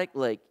dramatic,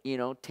 like,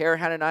 tear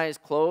Hananiah's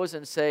clothes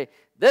and say,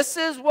 this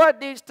is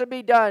what needs to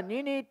be done.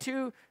 You need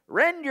to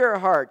rend your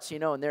hearts,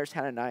 and there's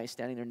Hananiah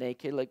standing there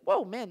naked, like,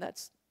 whoa, man,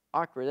 that's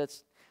awkward.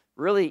 That's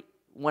really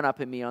went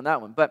up in me on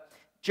that one. But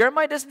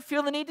Jeremiah doesn't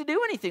feel the need to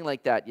do anything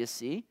like that, you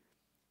see.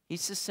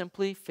 He's just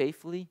simply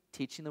faithfully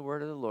teaching the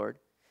word of the Lord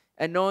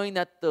and knowing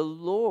that the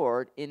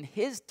Lord, in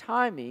his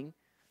timing,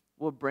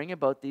 will bring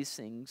about these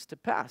things to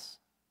pass.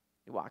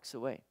 He walks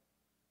away.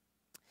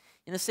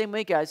 In the same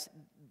way, guys,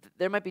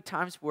 there might be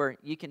times where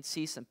you can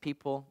see some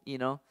people,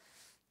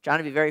 trying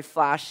to be very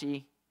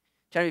flashy,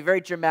 trying to be very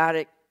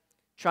dramatic,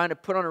 trying to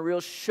put on a real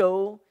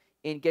show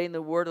in getting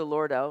the word of the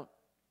Lord out.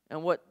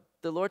 And what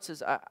the Lord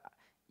says,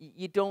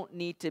 you don't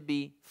need to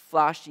be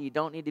flashy. You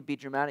don't need to be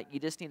dramatic. You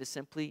just need to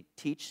simply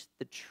teach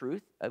the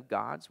truth of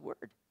God's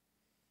word.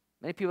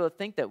 Many people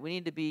think that we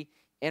need to be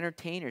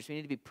entertainers. We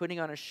need to be putting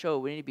on a show.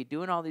 We need to be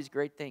doing all these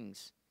great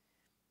things.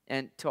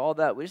 And to all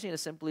that, we just need to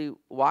simply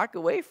walk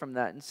away from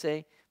that and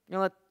say,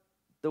 let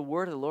the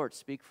word of the Lord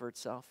speak for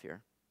itself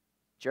here.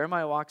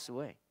 Jeremiah walks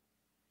away.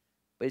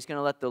 But he's going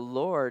to let the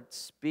Lord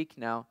speak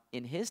now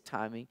in his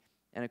timing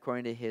and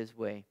according to his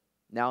way.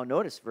 Now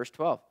notice verse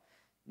 12.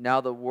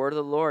 Now the word of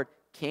the Lord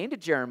came to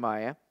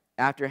Jeremiah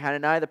after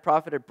Hananiah the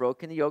prophet had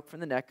broken the yoke from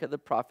the neck of the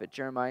prophet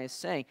Jeremiah,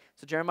 saying,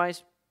 so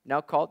Jeremiah's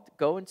now called,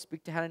 go and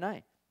speak to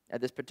Hananiah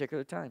at this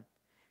particular time.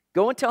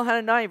 Go and tell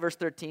Hananiah, verse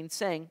 13,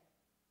 saying,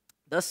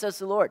 thus says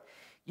the Lord,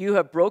 you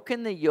have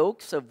broken the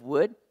yokes of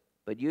wood,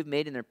 but you have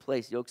made in their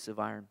place yokes of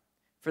iron.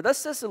 For thus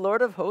says the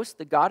Lord of hosts,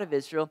 the God of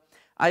Israel,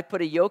 I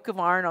put a yoke of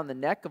iron on the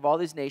neck of all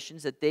these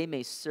nations, that they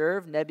may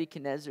serve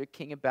Nebuchadnezzar,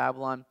 king of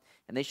Babylon,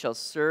 and they shall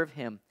serve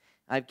him.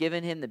 I've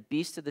given him the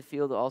beasts of the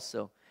field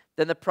also.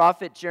 Then the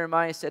prophet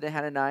Jeremiah said to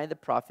Hananiah the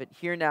prophet,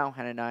 hear now,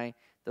 Hananiah,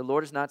 the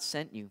Lord has not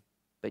sent you,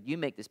 but you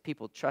make this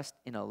people trust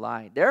in a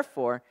lie.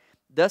 Therefore,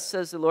 thus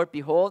says the Lord,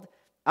 behold,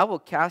 I will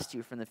cast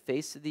you from the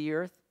face of the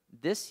earth.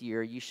 This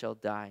year you shall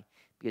die,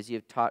 because you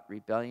have taught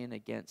rebellion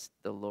against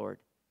the Lord.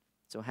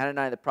 So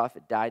Hananiah the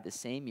prophet died the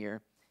same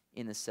year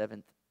in the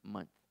 7th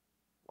month.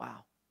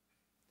 Wow.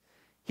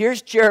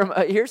 Here's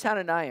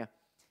Hananiah.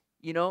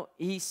 You know,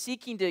 he's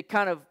seeking to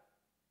kind of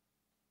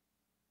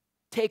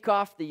take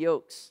off the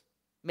yokes,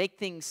 make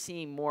things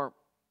seem more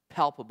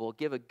palpable,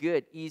 give a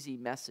good, easy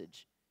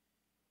message.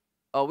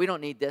 Oh, we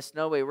don't need this.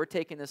 No way. We're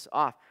taking this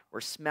off.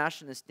 We're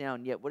smashing this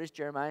down. Yet, what does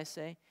Jeremiah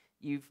say?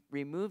 You've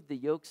removed the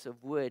yokes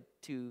of wood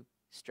to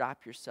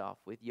strap yourself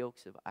with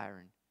yokes of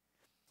iron.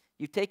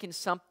 You've taken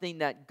something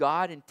that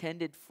God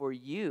intended for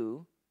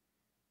you,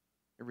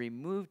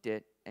 removed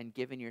it, and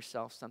given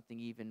yourself something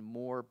even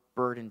more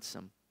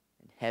burdensome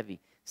and heavy,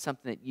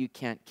 something that you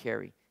can't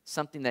carry,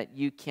 something that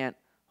you can't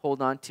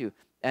hold on to,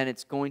 and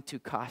it's going to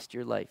cost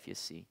your life, you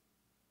see.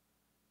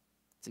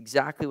 It's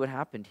exactly what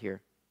happened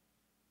here.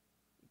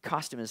 It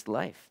cost him his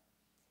life.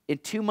 In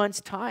 2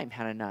 months' time,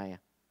 Hananiah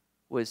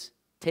was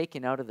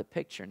taken out of the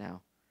picture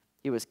now.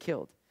 He was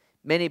killed.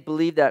 Many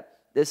believe that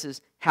this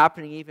is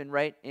happening even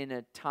right in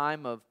a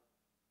time of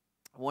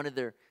one of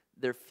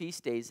their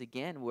feast days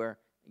again, where,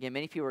 again,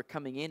 many people are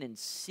coming in and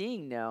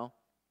seeing now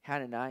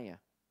Hananiah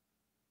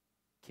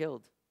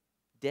killed,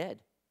 dead,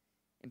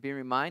 and being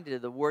reminded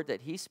of the word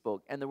that he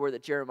spoke and the word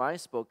that Jeremiah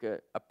spoke.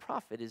 A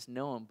prophet is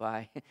known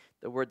by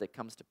the word that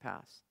comes to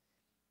pass.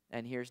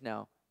 And here's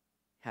now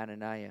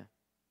Hananiah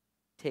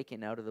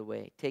taken out of the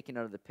way, taken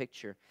out of the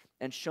picture,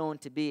 and shown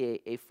to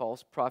be a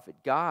false prophet.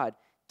 God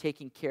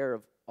taking care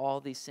of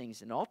all these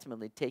things and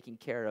ultimately taking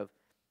care of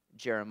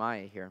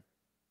Jeremiah here.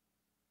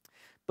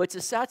 But it's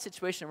a sad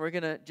situation. We're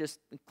going to just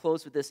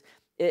close with this.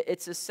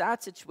 It's a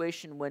sad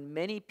situation when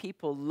many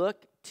people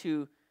look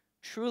to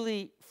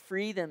truly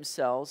free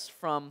themselves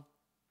from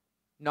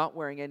not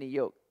wearing any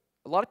yoke.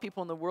 A lot of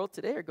people in the world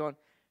today are going,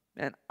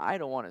 man, I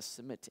don't want to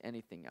submit to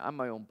anything. I'm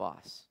my own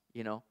boss,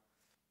 you know.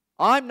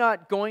 I'm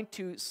not going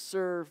to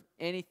serve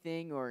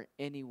anything or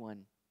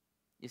anyone,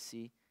 you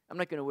see. I'm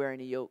not going to wear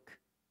any yoke.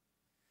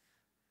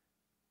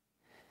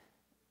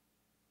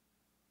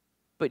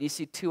 But you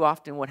see, too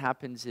often what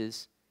happens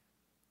is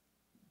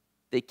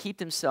they keep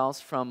themselves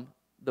from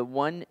the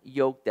one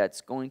yoke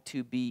that's going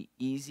to be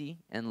easy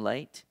and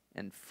light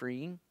and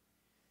freeing,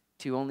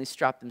 to only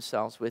strap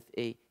themselves with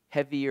a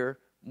heavier,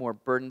 more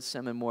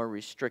burdensome, and more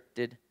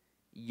restricted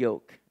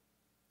yoke.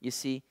 You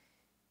see,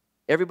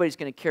 everybody's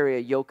going to carry a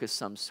yoke of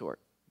some sort,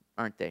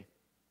 aren't they?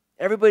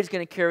 Everybody's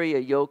going to carry a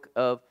yoke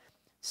of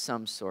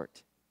some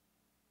sort.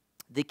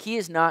 The key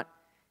is not,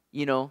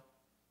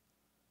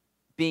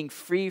 being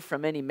free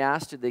from any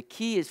master. The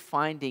key is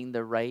finding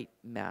the right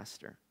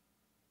master.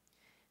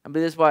 And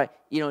this is why,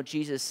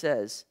 Jesus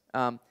says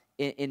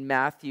in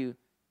Matthew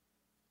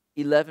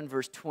 11,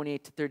 verse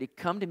 28 to 30,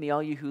 come to me,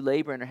 all you who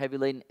labor and are heavy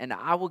laden, and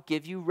I will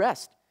give you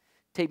rest.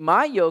 Take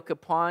my yoke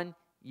upon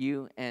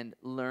you and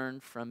learn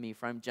from me,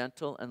 for I'm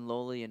gentle and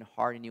lowly in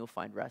heart, and you will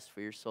find rest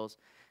for your souls.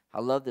 I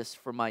love this.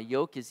 For my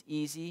yoke is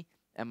easy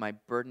and my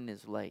burden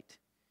is light.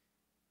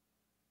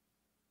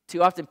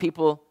 Too often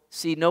people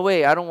see, no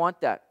way, I don't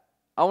want that.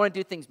 I want to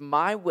do things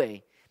my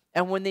way.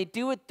 And when they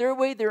do it their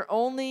way, they're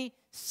only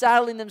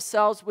saddling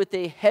themselves with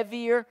a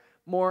heavier,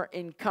 more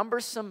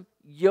encumbersome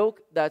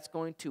yoke that's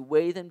going to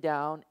weigh them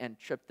down and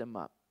trip them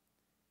up.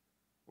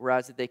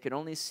 Whereas if they could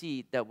only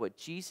see that what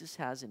Jesus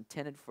has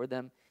intended for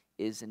them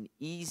is an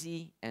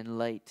easy and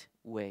light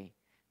way,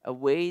 a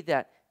way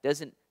that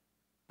doesn't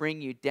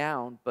bring you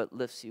down but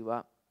lifts you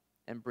up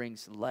and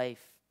brings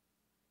life,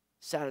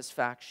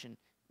 satisfaction,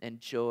 and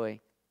joy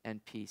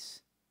and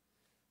peace.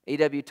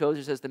 A.W.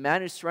 Tozer says, the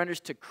man who surrenders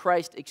to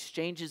Christ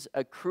exchanges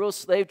a cruel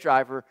slave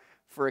driver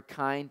for a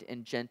kind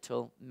and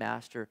gentle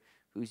master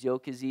whose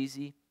yoke is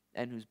easy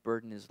and whose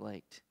burden is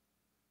light.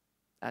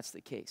 That's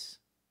the case.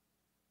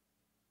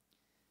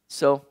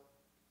 So,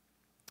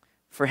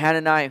 for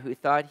Hananiah, who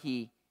thought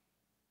he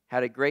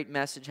had a great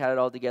message, had it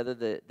all together,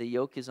 the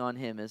yoke is on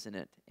him, isn't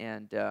it?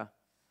 And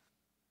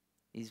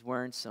he's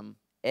wearing some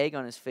egg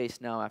on his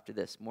face now after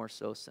this, more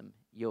so some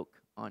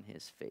yoke on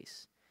his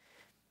face.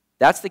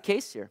 That's the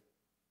case here.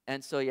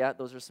 And so, yeah,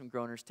 those are some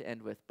groaners to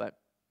end with. But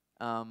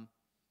the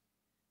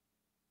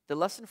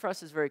lesson for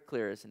us is very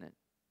clear, isn't it?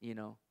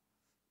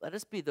 Let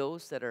us be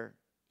those that are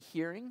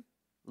hearing,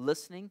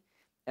 listening,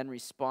 and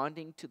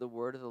responding to the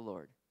word of the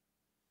Lord.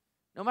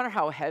 No matter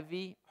how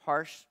heavy,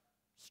 harsh,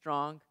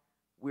 strong,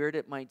 weird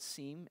it might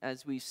seem,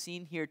 as we've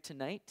seen here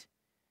tonight,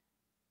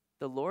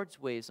 the Lord's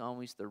way is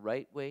always the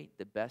right way,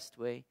 the best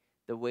way,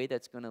 the way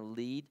that's going to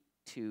lead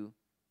to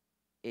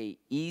a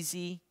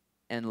easy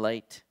and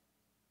light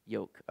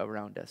yoke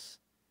around us.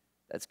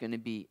 That's going to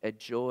be a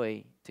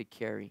joy to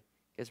carry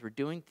because we're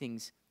doing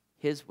things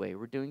His way.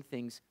 We're doing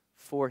things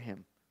for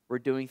Him. We're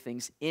doing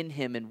things in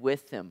Him and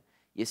with Him,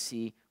 you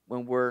see,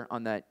 when we're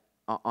on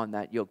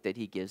that yoke that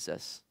He gives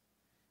us.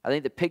 I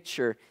think the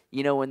picture,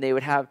 when they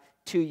would have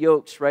two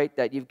yokes, right,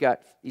 that you've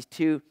got these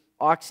two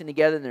oxen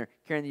together and they're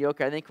carrying the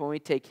yoke. I think when we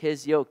take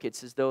His yoke,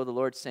 it's as though the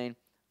Lord's saying,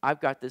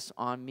 I've got this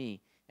on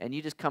me. And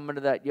you just come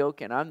under that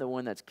yoke and I'm the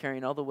one that's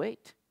carrying all the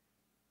weight.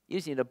 You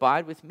just need to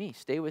abide with me,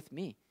 stay with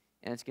me.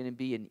 And it's going to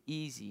be an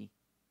easy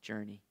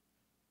journey.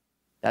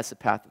 That's the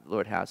path that the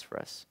Lord has for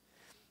us.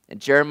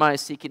 And Jeremiah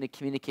is seeking to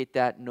communicate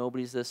that.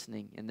 Nobody's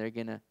listening, and they're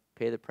going to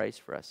pay the price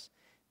for us.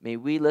 May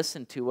we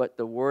listen to what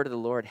the word of the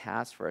Lord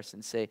has for us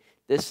and say,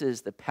 this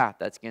is the path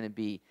that's going to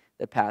be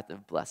the path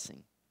of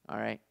blessing. All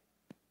right?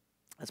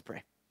 Let's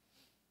pray.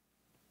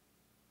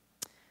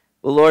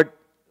 Well, Lord,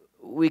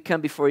 we come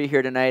before you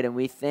here tonight, and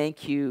we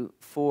thank you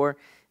for,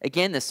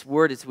 again, this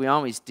word, as we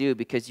always do,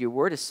 because your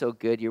word is so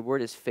good. Your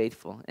word is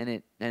faithful, and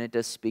it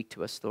does speak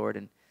to us, Lord.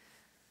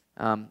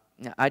 And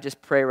I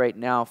just pray right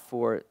now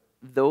for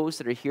those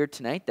that are here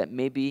tonight that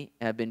maybe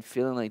have been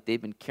feeling like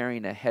they've been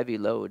carrying a heavy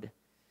load.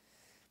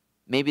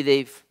 Maybe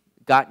they've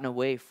gotten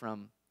away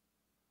from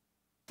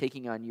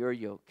taking on your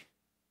yoke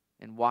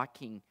and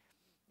walking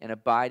and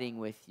abiding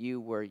with you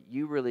where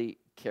you really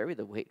carry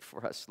the weight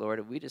for us, Lord,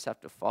 and we just have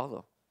to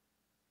follow.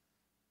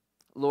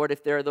 Lord,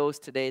 if there are those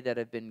today that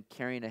have been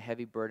carrying a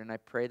heavy burden, I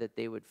pray that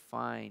they would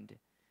find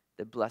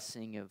the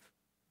blessing of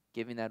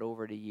giving that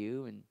over to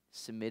you and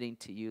submitting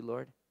to you,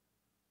 Lord.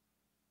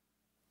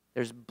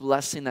 There's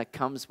blessing that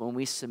comes when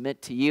we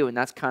submit to you, and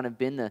that's kind of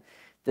been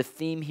the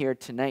theme here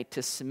tonight,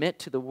 to submit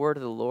to the word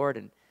of the Lord.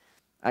 And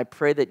I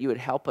pray that you would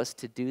help us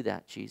to do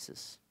that,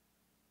 Jesus,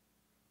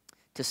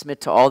 to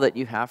submit to all that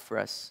you have for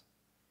us.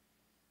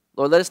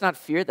 Lord, let us not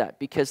fear that,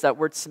 because that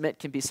word submit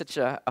can be such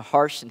a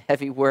harsh and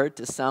heavy word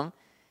to some.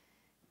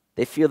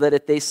 They feel that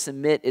if they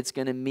submit, it's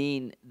going to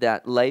mean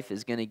that life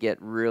is going to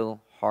get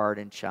real hard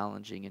and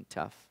challenging and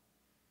tough.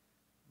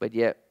 But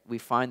yet, we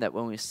find that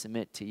when we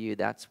submit to you,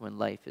 that's when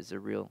life is a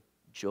real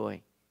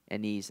joy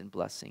and ease and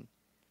blessing.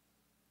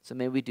 So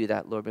may we do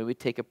that, Lord. May we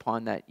take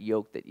upon that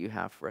yoke that you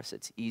have for us.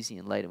 It's easy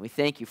and light. And we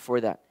thank you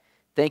for that.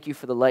 Thank you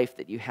for the life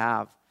that you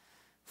have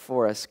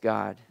for us,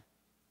 God.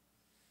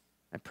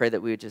 I pray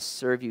that we would just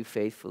serve you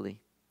faithfully.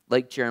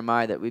 Like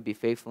Jeremiah, that we'd be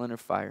faithful under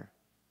fire,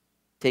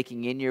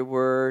 taking in your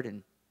word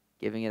and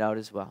giving it out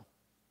as well.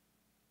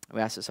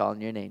 We ask this all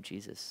in your name,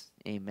 Jesus.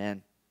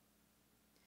 Amen.